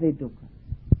 why are they dukkha?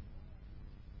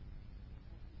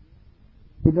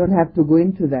 We don't have to go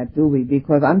into that, do we?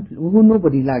 Because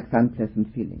nobody likes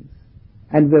unpleasant feelings.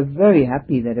 And we're very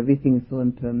happy that everything is so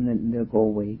impermanent and they'll go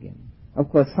away again. Of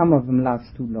course, some of them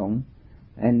last too long,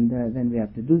 and then we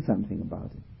have to do something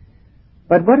about it.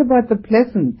 But what about the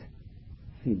pleasant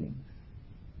feelings?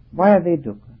 Why are they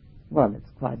dukkha? Well, it's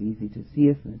quite easy to see,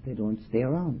 isn't it? They don't stay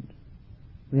around.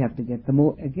 We have to get them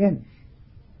all again.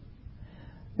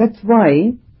 That's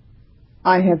why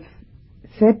I have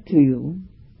said to you,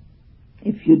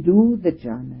 if you do the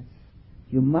jhanas,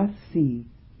 you must see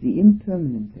the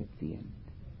impermanence at the end.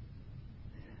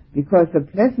 Because the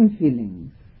pleasant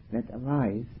feelings that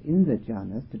arise in the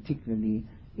jhanas, particularly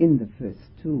in the first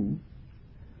two,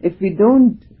 if we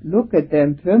don't look at their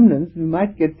impermanence, we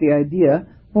might get the idea,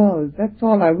 well, that's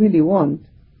all I really want.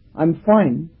 I'm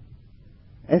fine.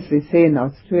 As they say in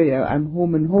Australia, I'm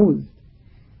home and hosed.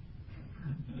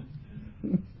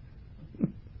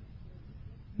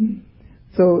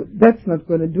 So that's not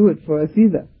going to do it for us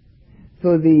either.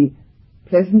 So the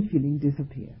pleasant feeling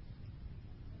disappears.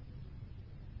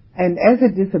 And as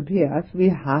it disappears, we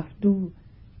have to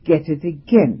get it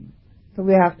again. So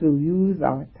we have to use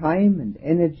our time and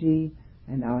energy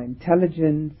and our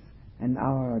intelligence and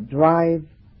our drive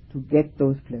to get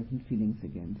those pleasant feelings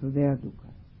again. So they are dukkha.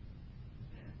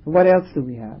 So what else do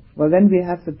we have? Well, then we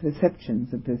have the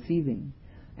perceptions, the perceiving.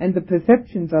 And the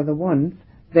perceptions are the ones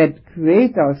that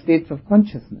create our states of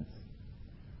consciousness.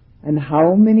 And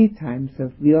how many times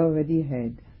have we already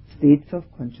had states of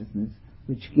consciousness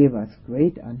which gave us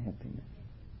great unhappiness?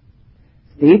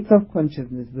 States of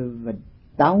consciousness where we were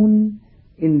down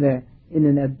in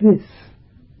an abyss,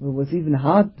 where it was even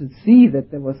hard to see that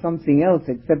there was something else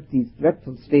except these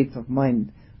dreadful states of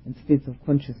mind and states of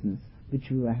consciousness which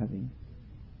we were having.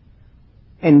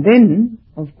 And then,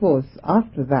 of course,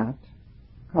 after that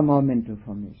come our mental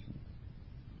formations.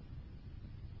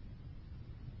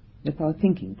 That's our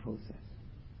thinking process.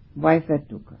 Why is that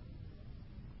dukkha?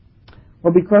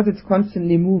 Well, because it's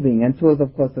constantly moving, and so is,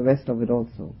 of course, the rest of it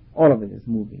also. All of it is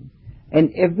moving.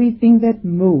 And everything that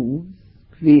moves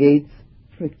creates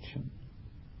friction.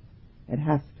 It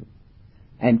has to.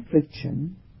 And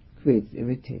friction creates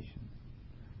irritation.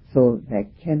 So there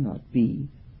cannot be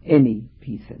any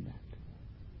peace in that.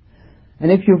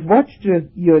 And if you've watched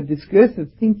your discursive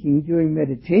thinking during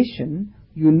meditation,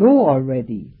 you know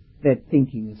already that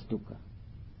thinking is dukkha.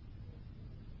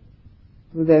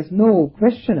 So there's no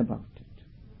question about it.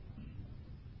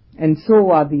 And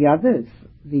so are the others.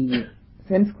 The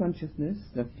sense consciousness,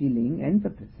 the feeling and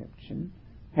the perception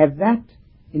have that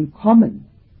in common,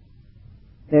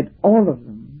 that all of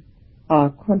them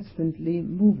are constantly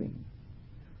moving.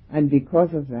 And because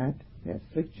of that, there's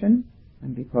friction,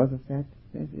 and because of that,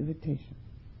 there's irritation.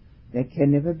 There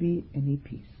can never be any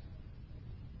peace.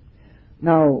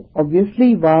 Now,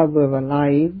 obviously, while we're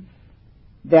alive,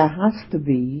 there has to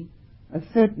be a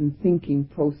certain thinking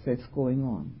process going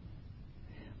on.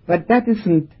 But that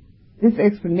isn't, this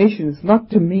explanation is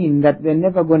not to mean that we're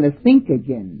never going to think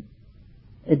again.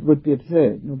 It would be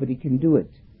absurd. Nobody can do it.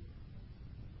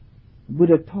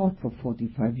 Buddha taught for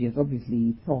 45 years. Obviously,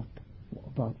 he thought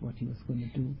about what he was going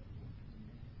to do.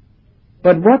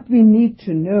 But what we need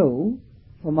to know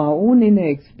from our own inner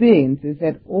experience is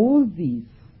that all these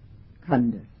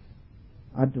khandhas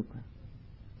are dukkha,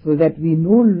 so that we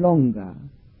no longer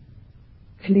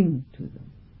cling to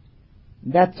them.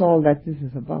 That's all that this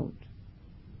is about.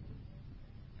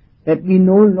 that we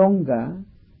no longer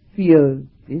feel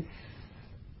this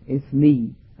is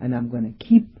me and I'm going to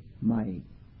keep my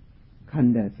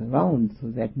khandhas around so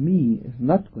that me is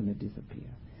not going to disappear.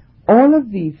 All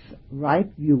of these right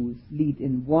views lead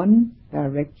in one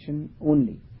direction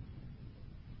only.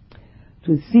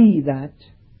 To see that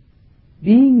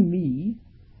being me,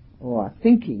 or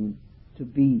thinking to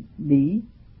be me,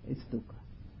 is dukkha.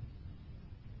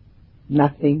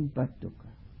 Nothing but dukkha.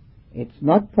 It's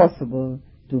not possible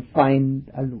to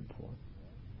find a loophole.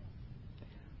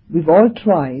 We've all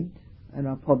tried, and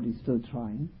are probably still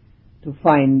trying, to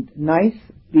find nice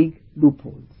big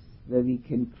loopholes where we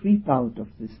can creep out of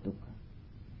this dukkha.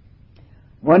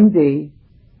 One day,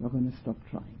 we're going to stop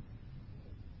trying.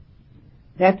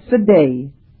 That's the day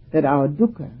that our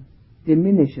dukkha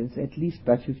diminishes at least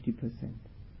by 50%.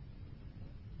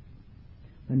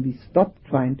 When we stop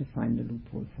trying to find a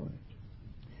loophole for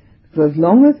it. So as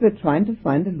long as we're trying to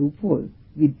find a loophole,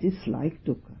 we dislike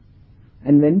dukkha.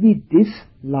 And when we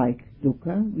dislike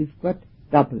dukkha, we've got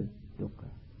double dukkha.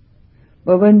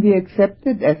 But when we accept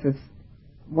it as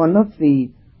one of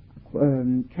the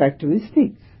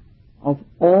characteristics of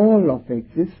all of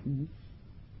existence,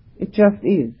 it just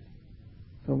is.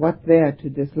 So what's there to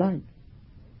dislike?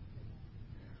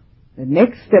 The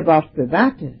next step after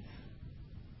that is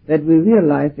that we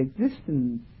realize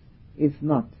existence is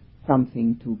not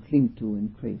something to cling to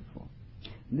and crave for.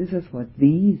 This is what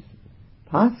these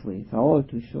pathways are all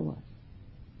to show us.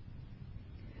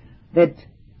 That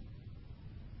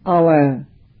our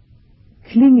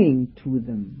clinging to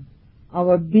them,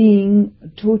 our being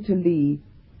totally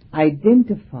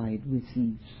identified with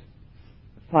these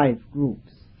 5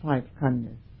 groups, 5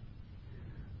 khandhas,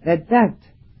 that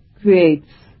creates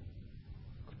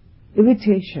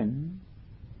irritation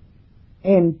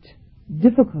and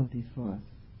difficulties for us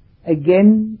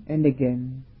again and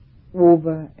again,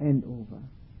 over and over.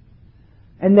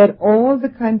 And that all the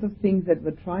kinds of things that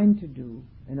we're trying to do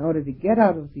in order to get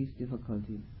out of these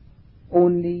difficulties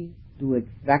only do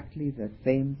exactly the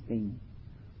same thing.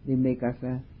 They make us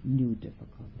a new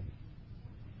difficulty.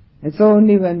 It's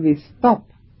only when we stop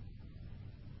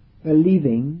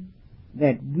believing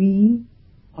that we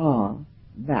are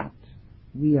that,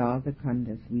 we are the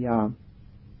khandhas, we are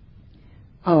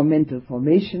our mental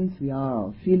formations, we are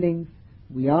our feelings,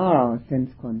 we are our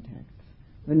sense contacts.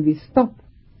 When we stop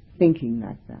thinking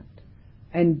like that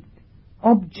and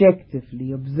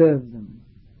objectively observe them,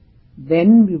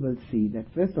 then we will see that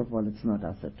first of all it's not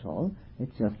us at all,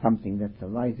 it's just something that's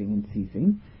arising and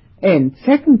ceasing, and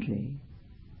secondly,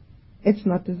 it's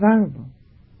not desirable.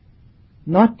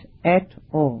 Not at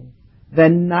all. The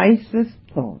nicest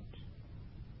thought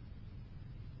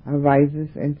arises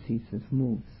and ceases,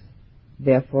 moves.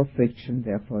 Therefore friction,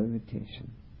 therefore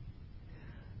irritation.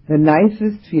 The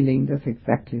nicest feeling does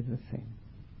exactly the same.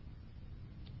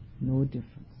 No difference.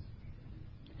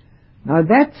 Now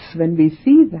that's when we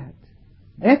see that.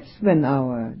 That's when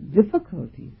our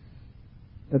difficulties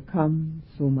become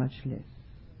so much less.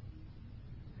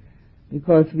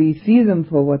 Because we see them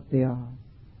for what they are.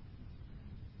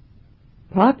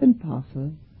 Part and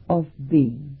parcel of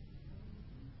being.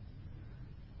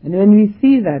 And when we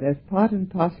see that as part and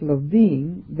parcel of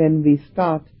being, then we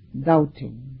start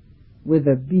doubting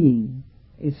whether being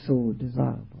is so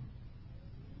desirable.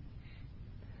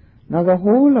 Now the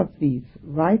whole of these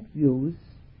right views,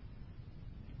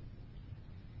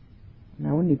 and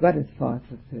I only got as far as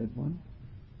the third one,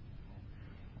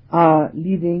 are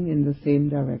leading in the same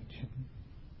direction.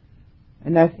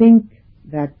 And I think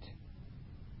that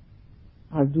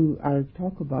I'll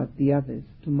talk about the others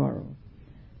tomorrow.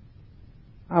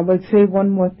 I will say one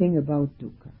more thing about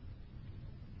dukkha.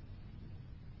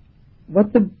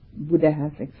 What the Buddha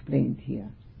has explained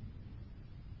here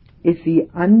is the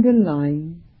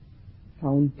underlying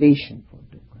foundation for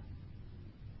dukkha.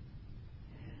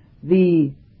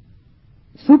 The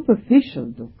superficial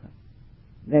dukkha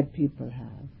that people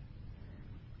have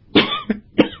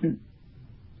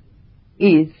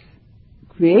is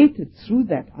created through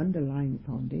that underlying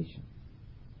foundation.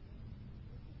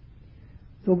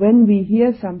 So when we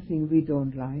hear something we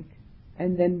don't like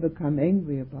and then become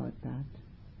angry about that,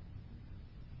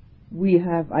 we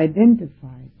have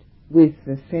identified with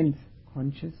the sense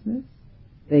consciousness,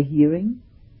 the hearing,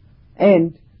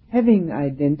 and having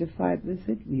identified with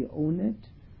it, we own it,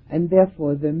 and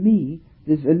therefore the me,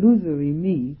 this illusory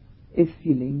me, is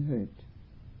feeling hurt.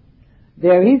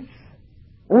 There is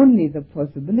only the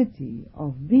possibility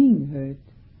of being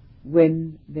hurt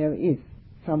when there is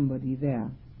somebody there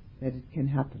that it can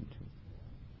happen to.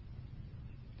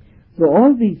 So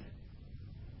all these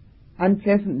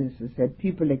unpleasantnesses that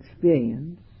people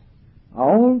experience are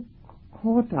all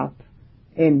caught up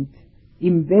and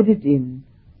embedded in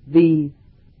the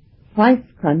 5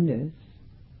 skandhas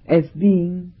as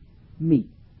being me.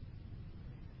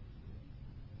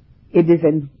 It is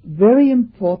a very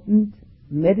important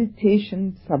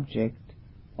meditation subject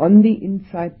on the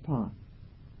insight path,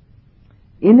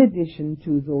 in addition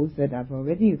to those that I've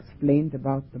already explained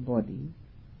about the body,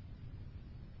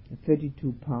 the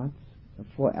 32 parts, the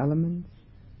 4 elements,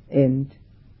 and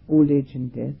old age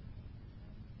and death.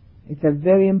 It's a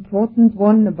very important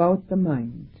one about the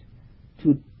mind,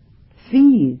 to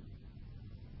see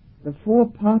the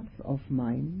 4 parts of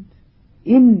mind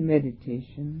in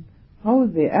meditation, how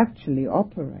they actually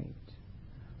operate,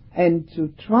 and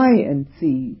to try and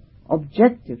see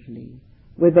objectively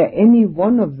whether any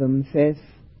one of them says,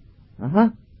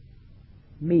 aha,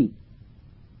 me,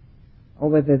 or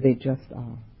whether they just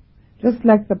are. Just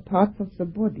like the parts of the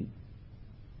body.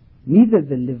 Neither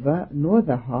the liver, nor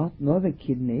the heart, nor the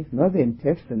kidneys, nor the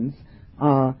intestines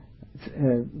are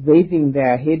waving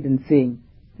their head and saying,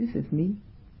 this is me.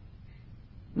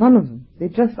 None of them. They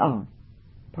just are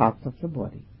parts of the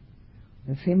body.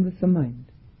 The same with the mind.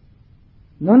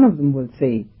 None of them will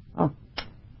say, oh,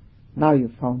 now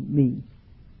you found me.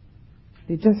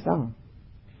 They just are.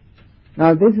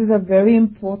 Now this is a very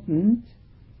important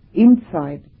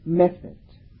insight method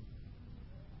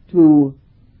to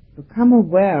become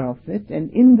aware of it,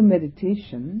 and in the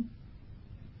meditation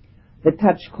the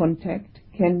touch contact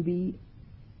can be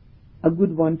a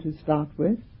good one to start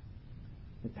with.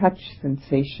 The touch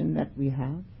sensation that we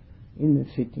have in the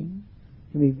sitting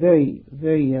can be very,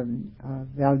 very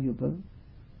valuable,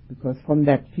 because from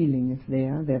that feeling is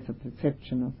there's a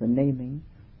perception of the naming,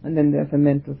 and then there's a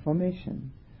mental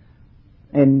formation.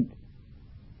 And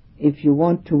if you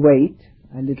want to wait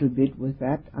a little bit with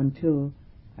that until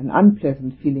an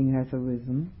unpleasant feeling has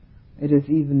arisen, it is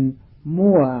even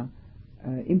more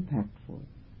impactful.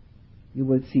 You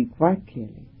will see quite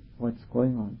clearly what's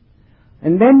going on.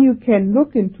 And then you can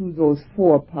look into those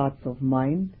 4 parts of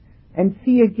mind and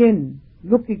see again,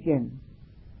 look again.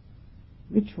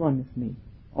 Which one is me?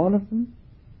 All of them?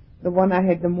 The one I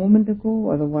had a moment ago,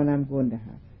 or the one I'm going to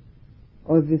have?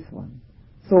 Or this one?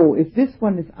 So if this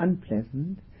one is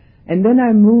unpleasant, and then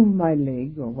I move my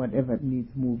leg, or whatever it needs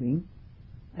moving,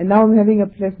 and now I'm having a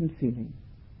pleasant feeling.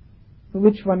 So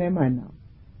which one am I now?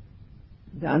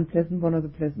 The unpleasant one or the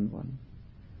pleasant one?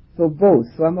 So both.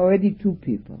 So I'm already 2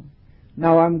 people.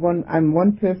 Now I'm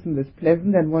one person with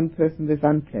pleasant and one person with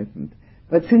unpleasant.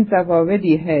 But since I've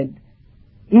already had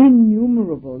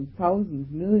innumerable thousands,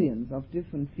 millions of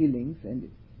different feelings and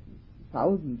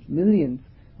thousands, millions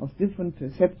of different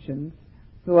perceptions,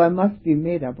 so I must be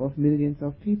made up of millions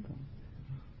of people.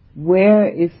 Where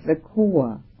is the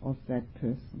core of that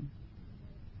person?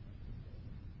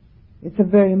 It's a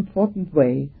very important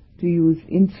way to use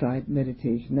insight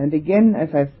meditation. And again, as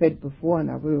I've said before, and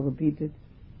I will repeat it,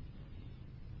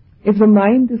 if the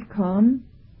mind is calm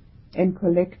and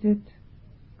collected,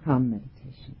 calm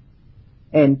meditation.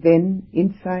 And then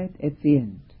insight at the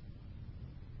end.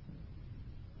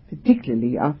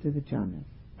 Particularly after the jhanas,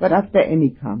 but after any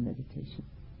calm meditation.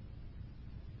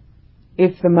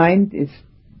 If the mind is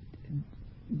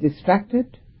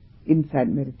distracted, insight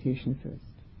meditation first.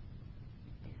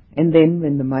 And then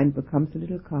when the mind becomes a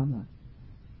little calmer,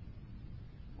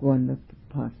 go on the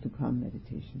path to calm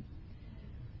meditation.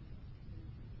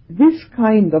 This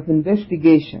kind of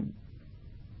investigation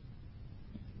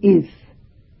is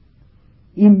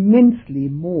immensely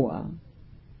more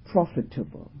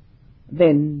profitable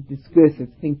than discursive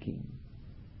thinking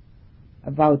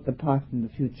about the past and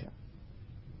the future.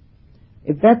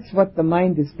 If that's what the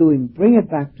mind is doing, bring it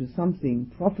back to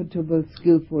something profitable,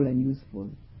 skillful and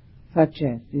useful, such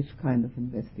as this kind of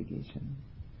investigation.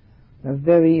 A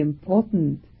very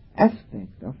important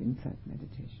aspect of insight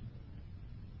meditation.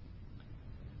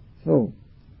 So,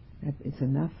 that is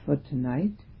enough for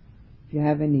tonight. If you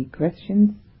have any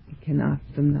questions, you can ask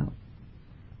them now.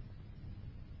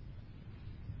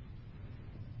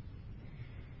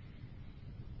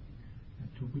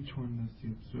 To which one does the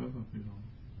observer belong?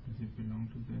 Does it belong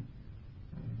to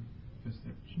the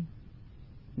perception?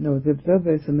 No, the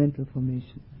observer is a mental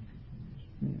formation.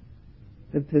 Yeah.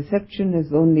 The perception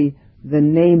is only the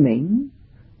naming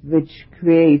which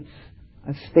creates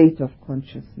a state of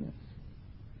consciousness.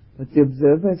 But the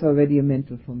observer is already a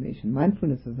mental formation.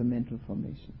 Mindfulness is a mental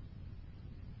formation.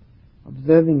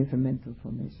 Observing is a mental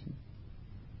formation.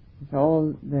 It's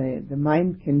all the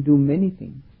mind can do many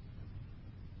things.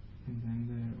 And then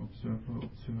the observer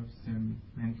observes the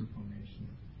mental formation.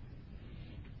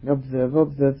 The observer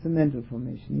observes the mental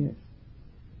formation, yes.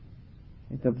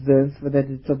 It observes for that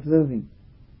it's observing.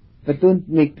 But don't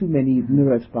make too many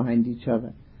mirrors behind each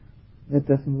other. That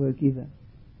doesn't work either.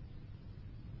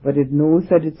 But it knows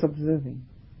that it's observing.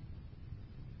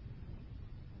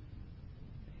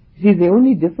 See, the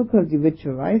only difficulty which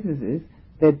arises is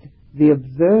that the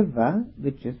observer,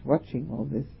 which is watching all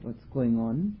this, what's going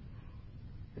on,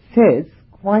 says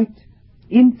quite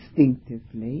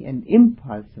instinctively and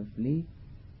impulsively,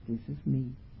 this is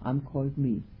me, I'm called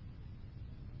me.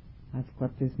 I've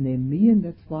got this name me, and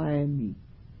that's why I am me.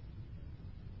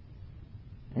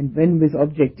 And when with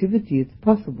objectivity it's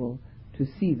possible to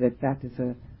see that that is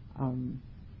a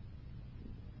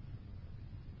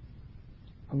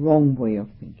wrong way of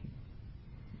thinking,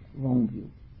 wrong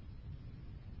view.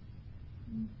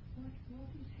 What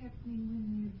is happening when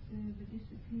the observer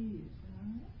disappears?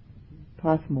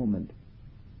 Past moment.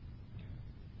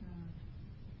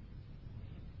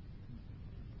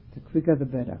 The quicker the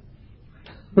better.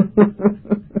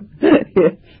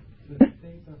 Yes. The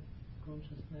state of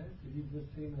consciousness, is it the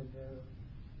same as the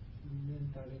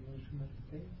mental emotional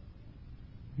state?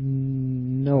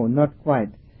 No, not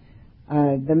quite.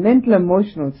 The mental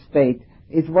emotional state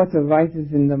is what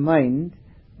arises in the mind,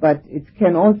 but it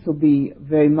can also be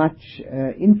very much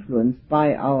influenced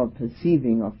by our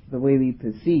perceiving of the way we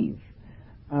perceive.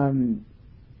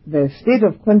 The state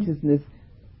of consciousness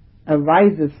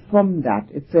arises from that.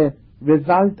 It's a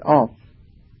result of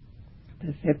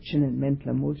perception and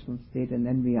mental emotional state, and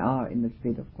then we are in a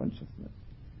state of consciousness.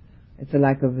 It's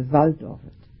like a result of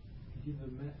it. Is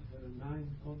it the mind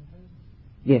content?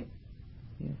 Yes.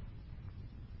 Yes.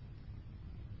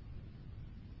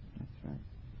 That's right.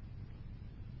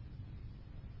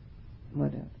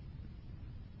 What else?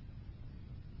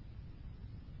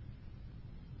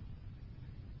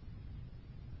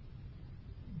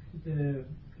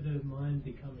 Could a mind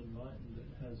become enlightened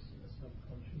that has a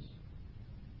subconscious?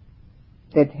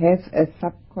 That has a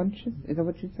subconscious? Is that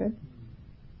what you said?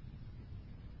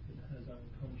 It has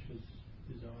unconscious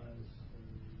desires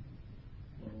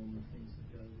and all the things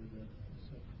that go with a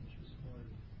subconscious mind.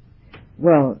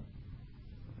 Well,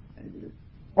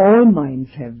 all minds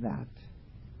have that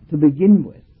to begin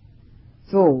with.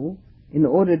 So, in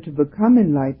order to become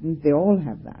enlightened, they all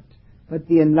have that. But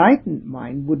the enlightened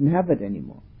mind wouldn't have it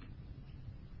anymore.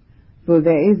 So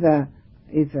there is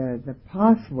the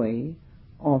pathway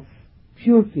of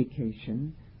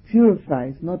purification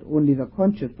purifies not only the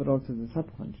conscious but also the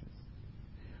subconscious.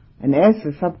 And as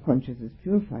the subconscious is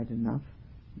purified enough,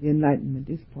 the enlightenment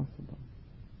is possible.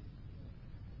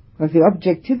 Because the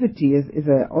objectivity is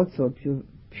also a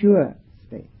pure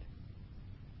state.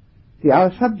 See,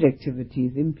 our subjectivity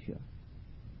is impure.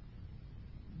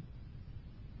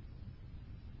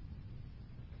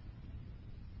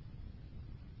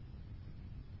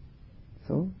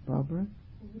 So, Barbara?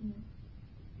 Wouldn't it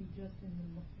be just in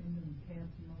the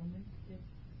past moment that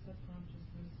subconscious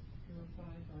was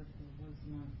purified, or was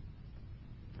not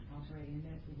operating,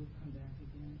 that it would come back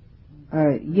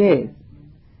again? Yes.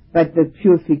 But the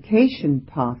purification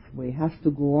pathway has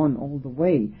to go on all the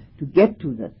way to get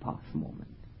to that past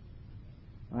moment.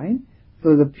 Right?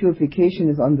 So the purification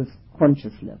is on the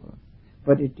conscious level,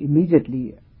 but it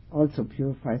immediately also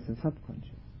purifies the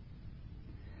subconscious.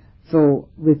 So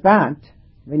with that,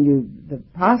 the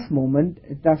past moment,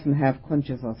 it doesn't have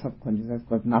conscious or subconscious, it's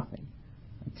got nothing.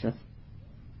 It's just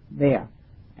there.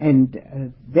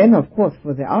 And then, of course,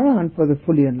 for the Arahant, for the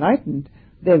fully enlightened,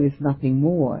 there is nothing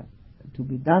more to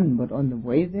be done. But on the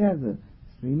way there, the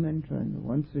stream enter and the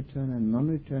once return and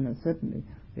non-returner, certainly,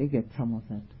 they get some of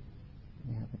that.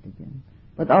 They have it again.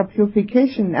 But our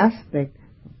purification aspect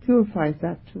purifies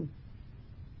that too.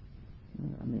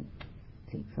 I mean,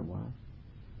 it takes a while.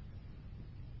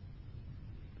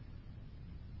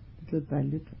 Little by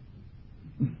little.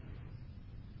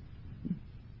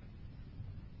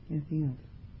 Anything else?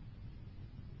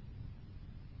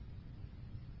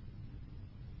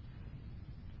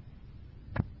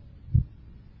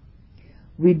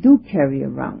 We do carry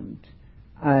around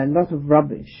a lot of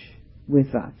rubbish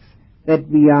with us that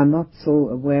we are not so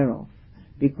aware of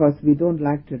because we don't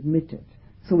like to admit it.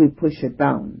 So we push it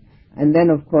down. And then,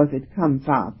 of course, it comes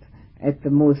up at the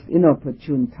most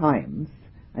inopportune times.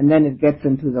 And then it gets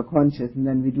into the conscious, and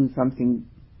then we do something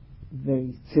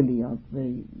very silly or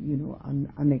very,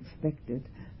 unexpected,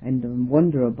 and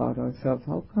wonder about ourselves.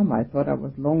 How come? I thought I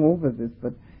was long over this,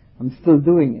 but I'm still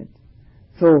doing it.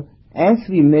 So as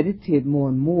we meditate more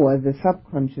and more, the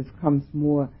subconscious comes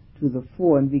more to the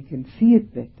fore, and we can see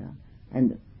it better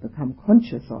and become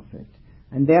conscious of it,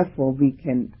 and therefore we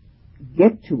can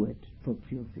get to it for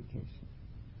purification.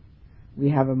 We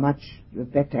have a much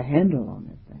better handle on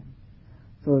it then.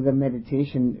 So the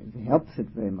meditation helps it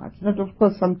very much. But of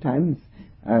course, sometimes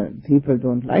people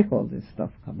don't like all this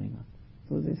stuff coming up,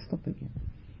 so they stop again.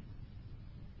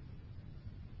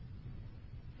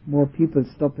 more people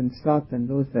stop and start than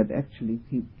those that actually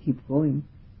keep going.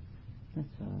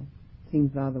 That's all.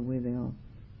 Things are the way they are.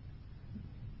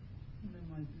 And there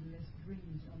might be less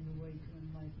dreams on the way to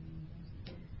enlightenment, I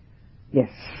suppose.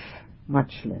 Yes,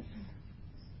 much less.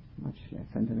 Much less.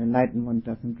 And an enlightened one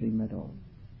doesn't dream at all.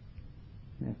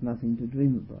 There's nothing to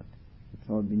dream about. It's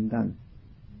all been done.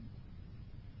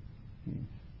 Yes.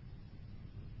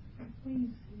 When you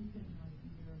sleep at night,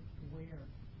 you're aware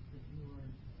that you are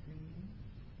dreaming.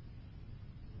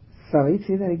 Sorry,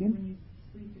 say that again? When you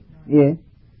sleep at night. Yeah.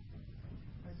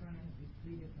 I was wondering if you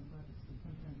sleep at night, so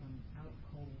sometimes I'm out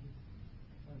cold,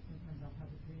 or sometimes I'll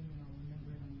have a dream and I'll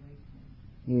remember it on waking.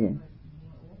 Yeah. But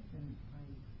more often, I'm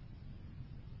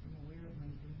aware of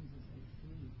my dreams as I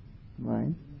sleep.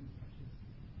 Right.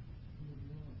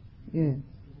 Yeah.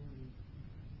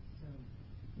 So,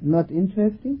 not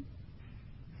interesting?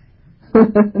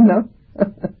 No?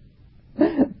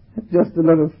 Just a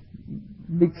lot of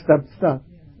mixed up stuff.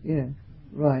 Yeah,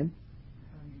 right.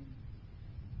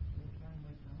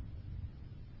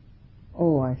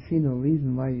 Oh, I see no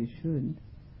reason why you should.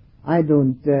 I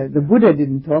don't, the Buddha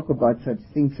didn't talk about such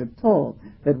things at all,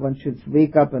 that one should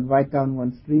wake up and write down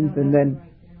one's dreams and then...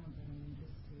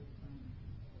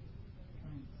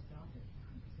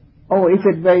 Oh, is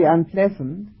it very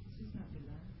unpleasant?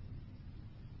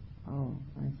 Oh,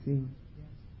 I see.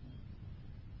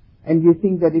 And you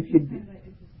think that if you...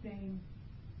 It's the same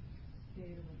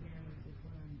state of awareness as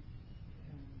when I'm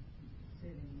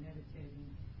sitting,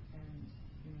 meditating, and,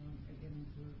 I get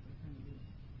into a kind of,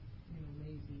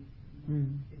 lazy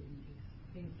sitting, just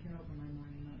things turn over my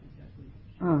mind, I'm not exactly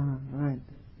sure. Right.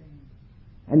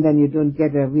 And then you don't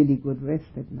get a really good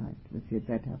rest at night if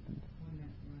that happens.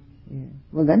 Yeah.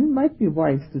 Well, then it might be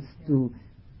wise to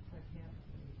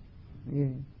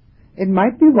yeah. It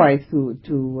might be wise to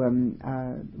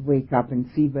wake up and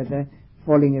see whether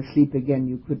falling asleep again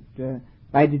you could,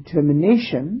 by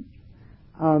determination,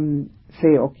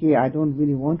 say, okay, I don't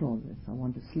really want all this. I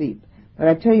want to sleep. But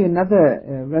I tell you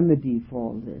another remedy for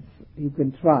all this. You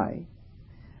can try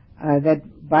that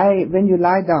when you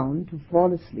lie down to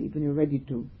fall asleep and you're ready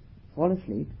to fall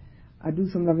asleep, do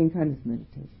some loving kindness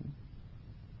meditation.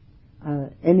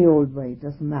 Any old way, it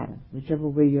doesn't matter, whichever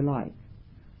way you like,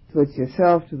 towards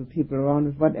yourself, to the people around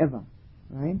us, whatever,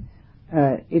 right?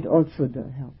 It also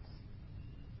helps.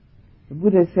 The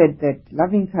Buddha said that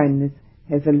loving kindness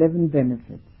has 11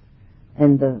 benefits,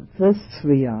 and the first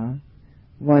 3 are: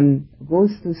 one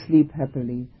goes to sleep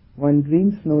happily, one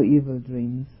dreams no evil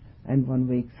dreams, and one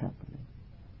wakes happily.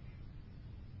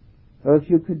 So if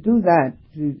you could do that,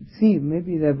 to see,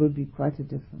 maybe there will be quite a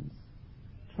difference.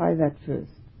 Try that first.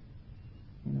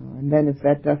 And then if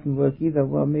that doesn't work either,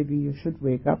 well, maybe you should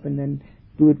wake up and then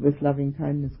do it with loving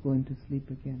kindness, going to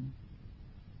sleep again.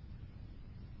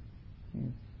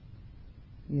 Yes.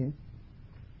 Yes.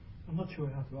 I'm not sure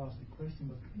how to ask the question,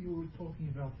 but you were talking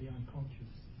about the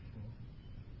unconscious before.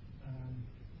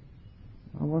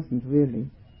 I wasn't really.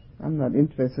 I'm not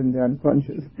interested in the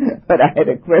unconscious, but I had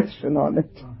a question on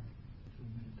it.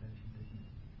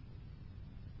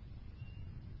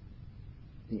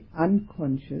 The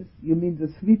unconscious, you mean the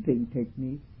sweeping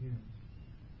technique? Yeah.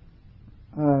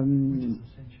 Which is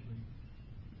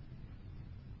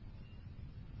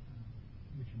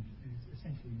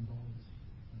essentially,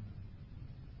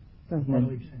 involves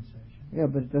bodily sensation. Yeah,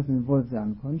 but it doesn't involve the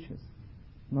unconscious,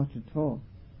 not at all.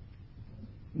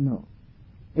 No,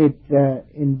 it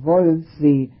involves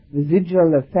the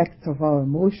residual effects of our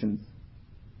emotions,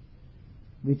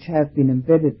 which have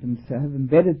embedded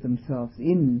themselves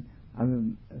in a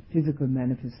physical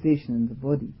manifestation in the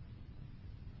body.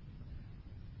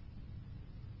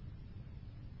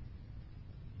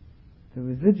 The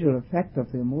residual effect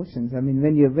of the emotions. I mean,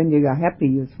 when you are happy,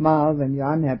 you smile. When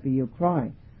you're unhappy, you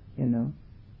cry.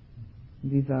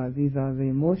 These are the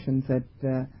emotions that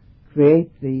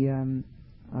create the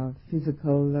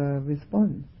physical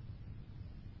response.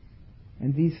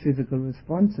 And these physical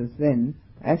responses, then,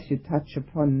 as you touch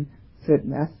upon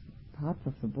certain parts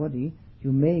of the body,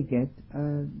 you may get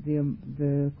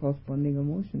the corresponding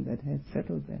emotion that has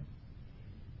settled there.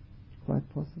 It's quite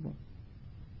possible.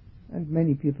 And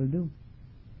many people do.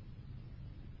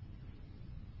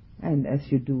 And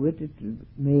as you do it, it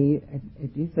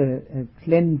is a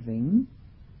cleansing,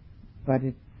 but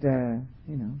it,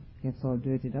 gets all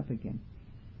dirtied up again.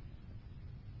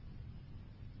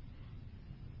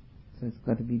 So it's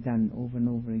got to be done over and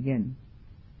over again.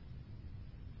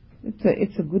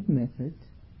 It's a good method.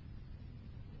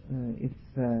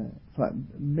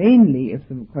 Mainly if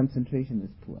the concentration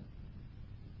is poor.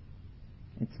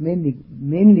 It's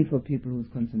mainly for people whose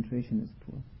concentration is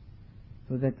poor,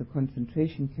 so that the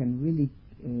concentration can really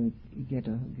get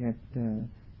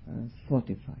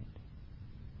fortified.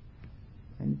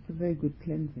 And it's a very good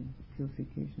cleansing,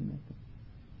 purification method.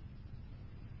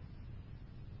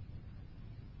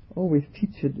 Always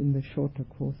teach it in the shorter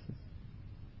courses.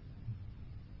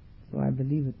 So I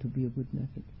believe it to be a good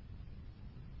method.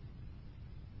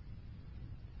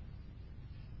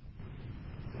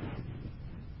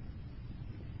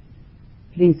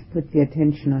 Please put the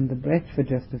attention on the breath for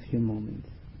just a few moments.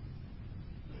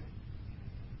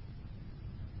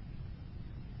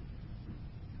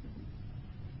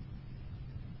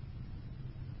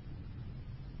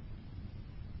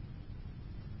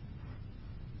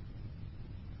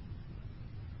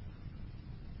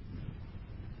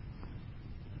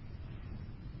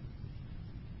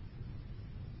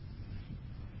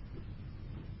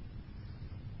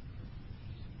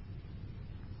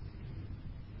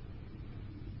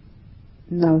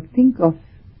 Now think of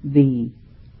the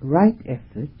right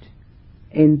effort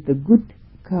and the good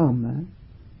karma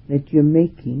that you're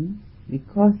making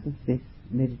because of this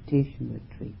meditation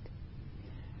retreat.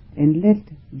 And let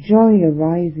joy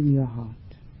arise in your heart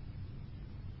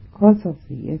because of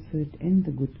the effort and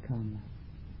the good karma.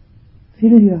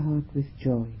 Fill your heart with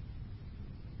joy.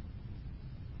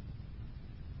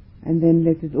 And then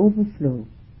let it overflow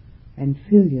and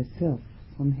fill yourself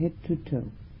from head to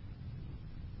toe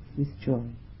with joy.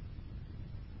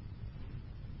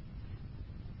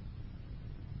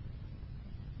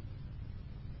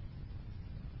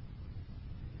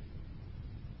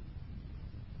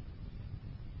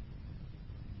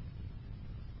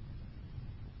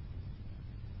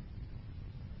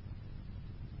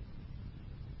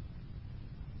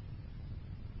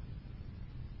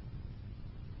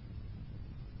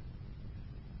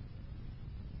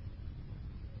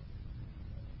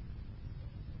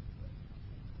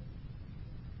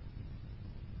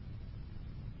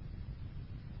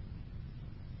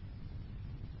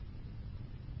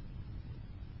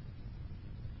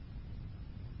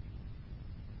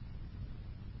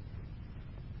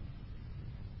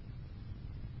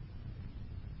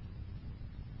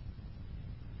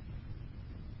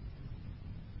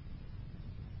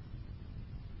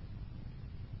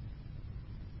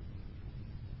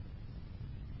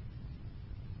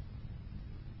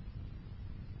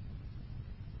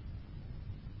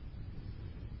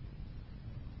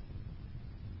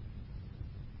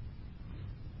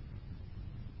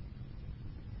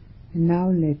 And now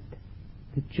let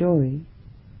the joy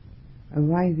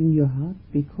arise in your heart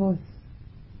because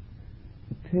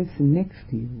the person next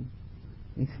to you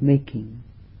is making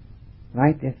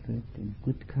right effort and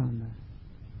good karma.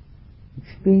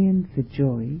 Experience the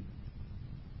joy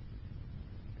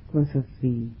because of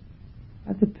the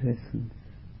other person's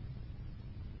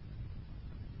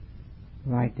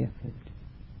right effort.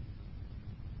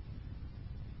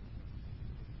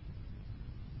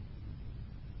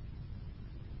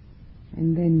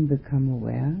 And then become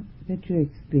aware that you're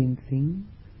experiencing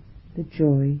the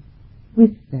joy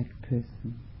with that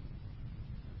person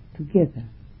together.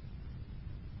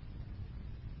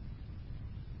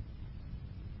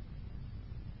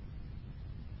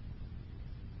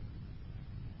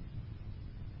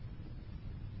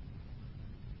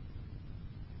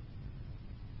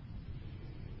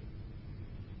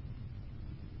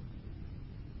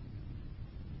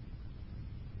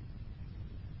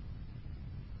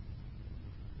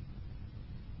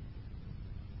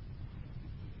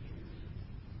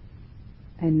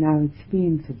 And now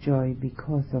experience the joy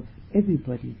because of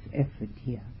everybody's effort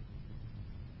here.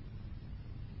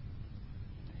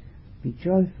 Be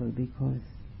joyful because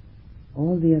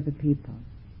all the other people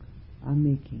are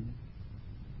making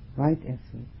right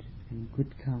effort and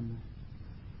good karma.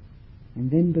 And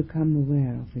then become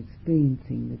aware of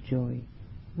experiencing the joy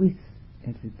with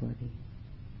everybody.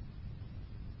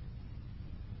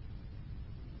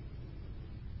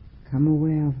 Come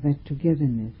aware of that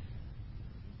togetherness.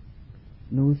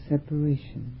 No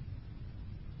separation.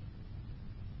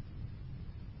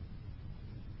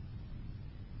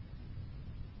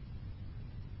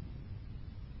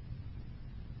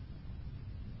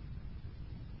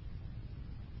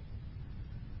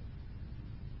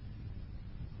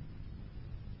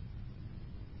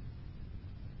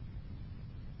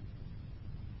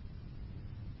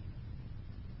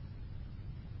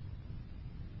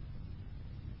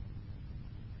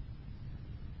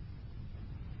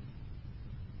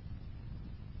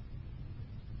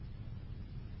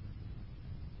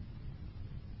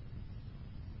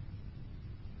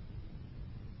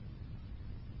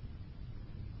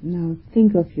 Now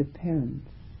think of your parents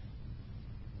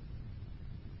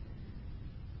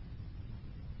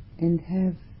and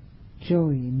have joy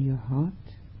in your heart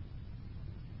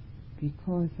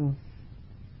because of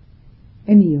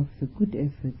any of the good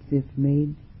efforts they've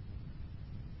made,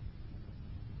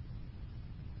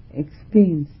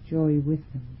 experience joy with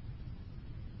them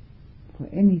for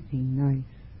anything nice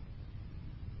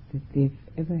that they've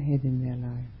ever had in their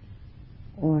lives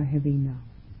or are having now.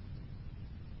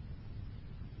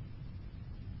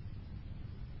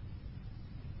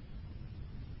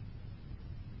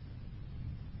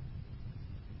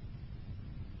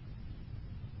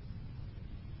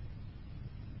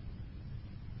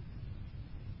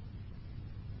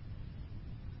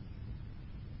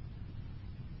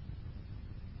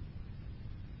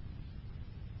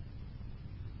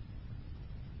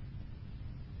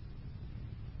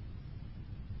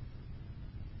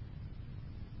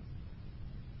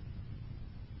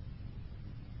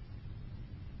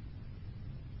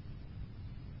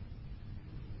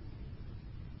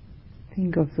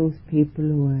 Think of those people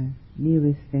who are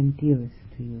nearest and dearest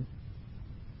to you.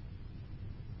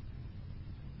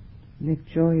 Let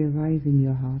joy arise in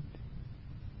your heart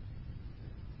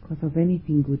because of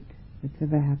anything good that's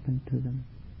ever happened to them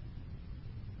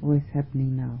or is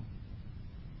happening now.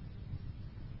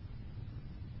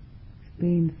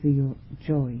 Experience your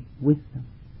joy with them.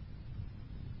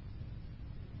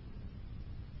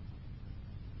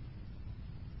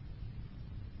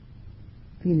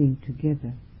 Feeling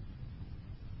together.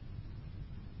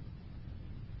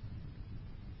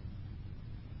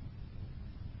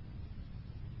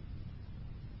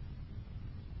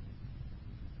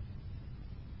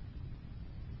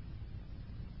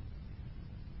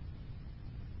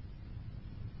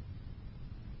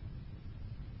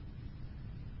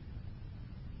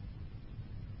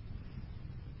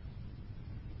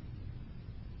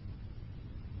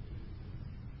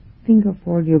 Think of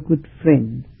all your good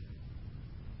friends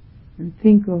and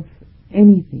think of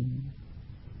anything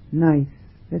nice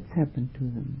that's happened to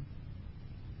them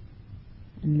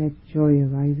and let joy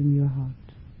arise in your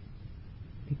heart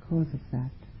because of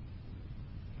that.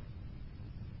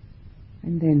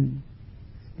 And then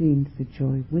experience the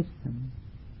joy with them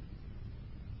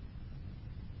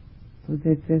so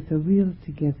that there's a real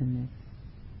togetherness,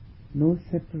 no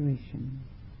separation.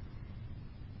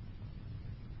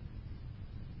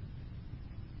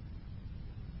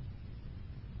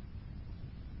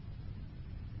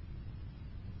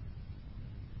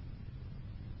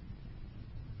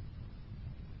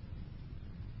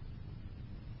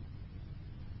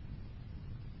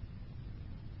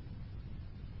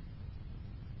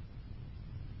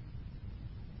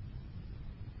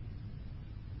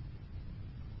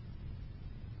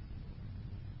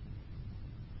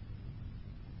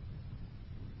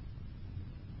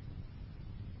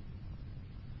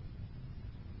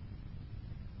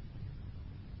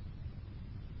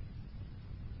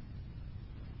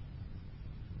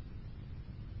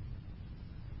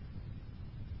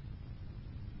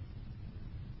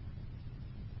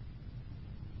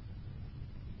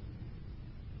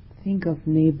 Think of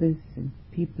neighbors and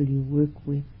people you work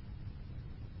with,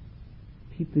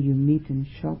 people you meet in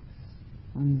shops,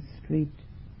 on the street,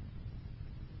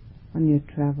 on your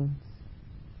travels.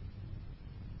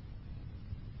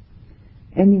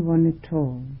 Anyone at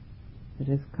all that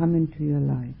has come into your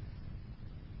life.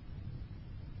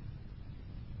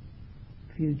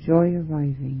 Feel joy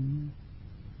arising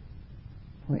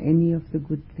for any of the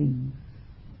good things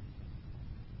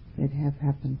that have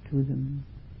happened to them,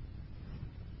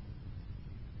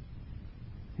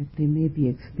 that they may be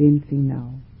experiencing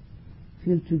now.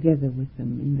 Feel together with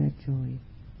them in that joy.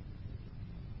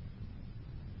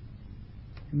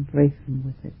 Embrace them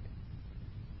with it.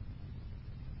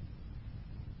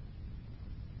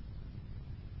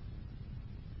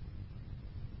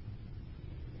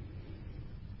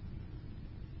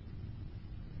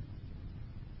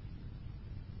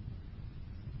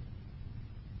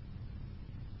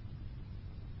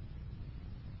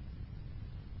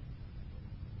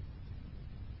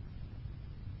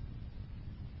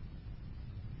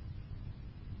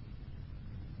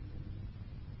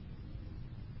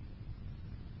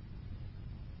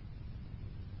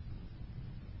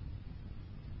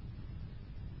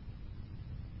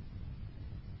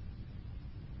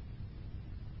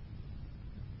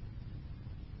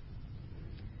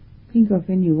 Think of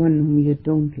anyone whom you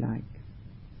don't like.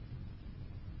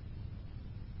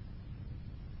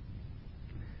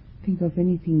 Think of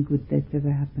anything good that's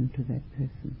ever happened to that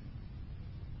person.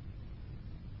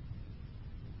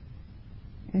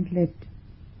 And let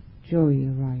joy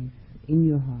arise in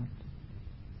your heart.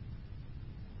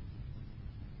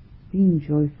 Being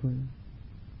joyful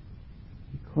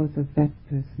because of that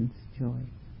person's joy.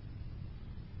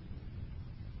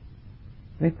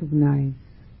 Recognize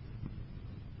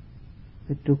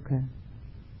the dukkha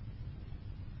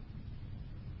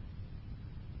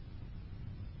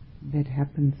that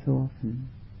happens so often.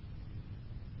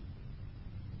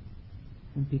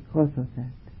 And because of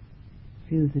that,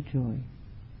 feel the joy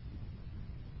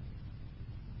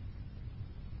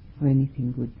for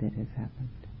anything good that has happened.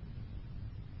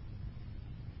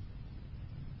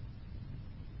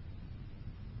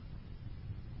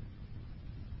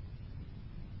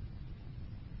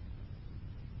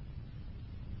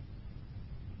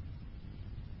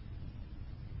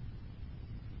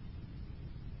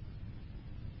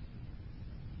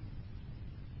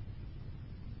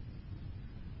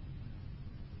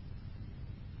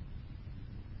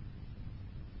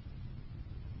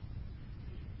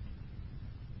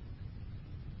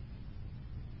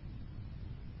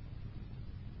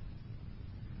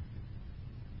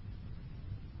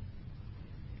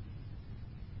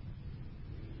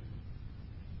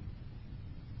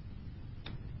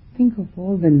 Think of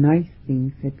all the nice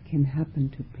things that can happen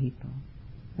to people.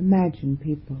 Imagine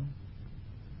people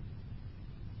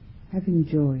having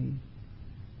joy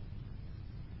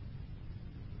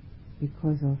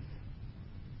because of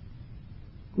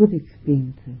good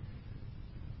experiences,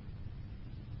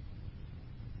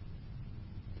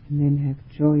 and then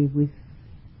have joy with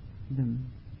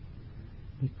them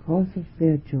because of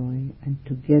their joy and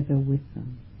together with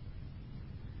them.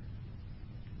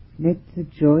 Let the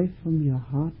joy from your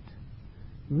heart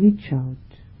reach out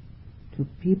to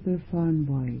people far and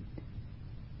wide.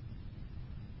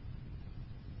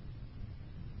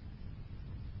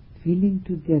 Feeling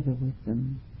together with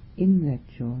them in that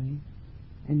joy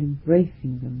and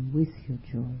embracing them with your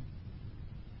joy.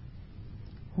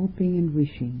 Hoping and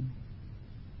wishing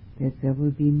that there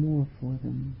will be more for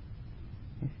them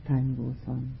as time goes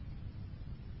on.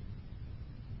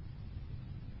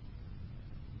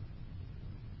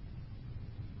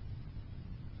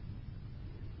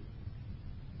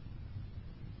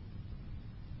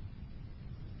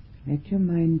 Let your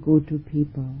mind go to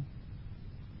people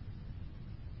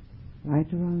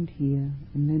right around here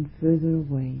and then further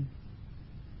away,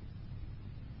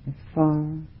 as far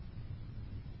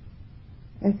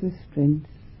as the strength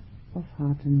of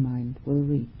heart and mind will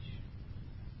reach.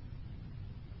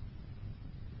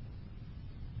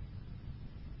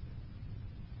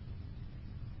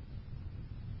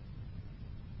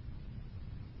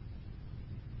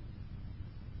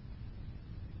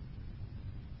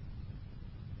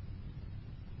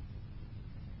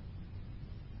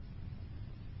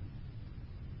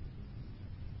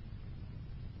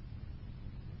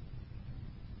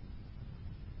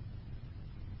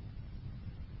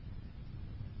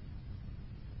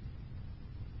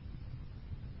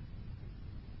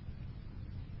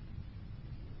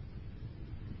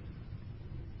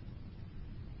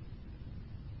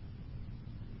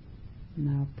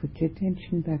 Now put your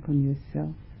attention back on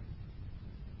yourself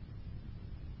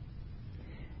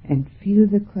and feel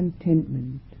the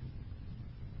contentment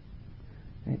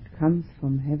that comes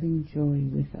from having joy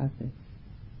with others.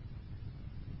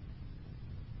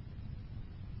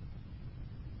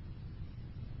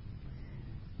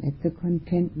 Let the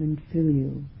contentment fill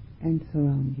you and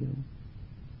surround you.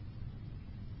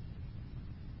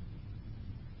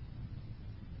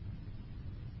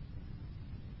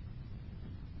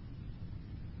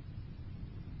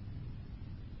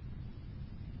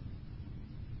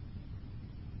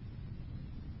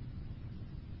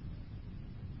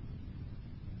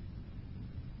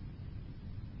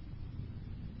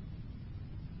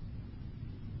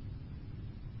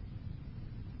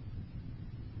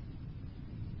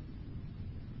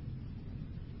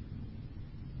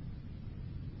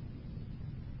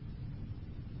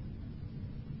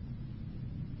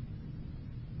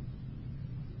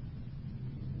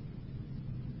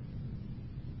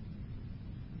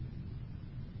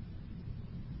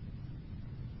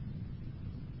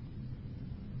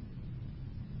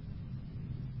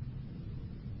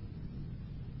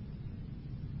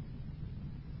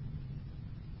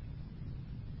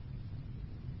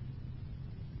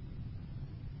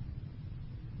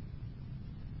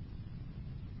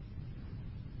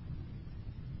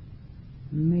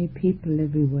 May people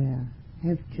everywhere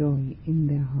have joy in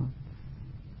their hearts.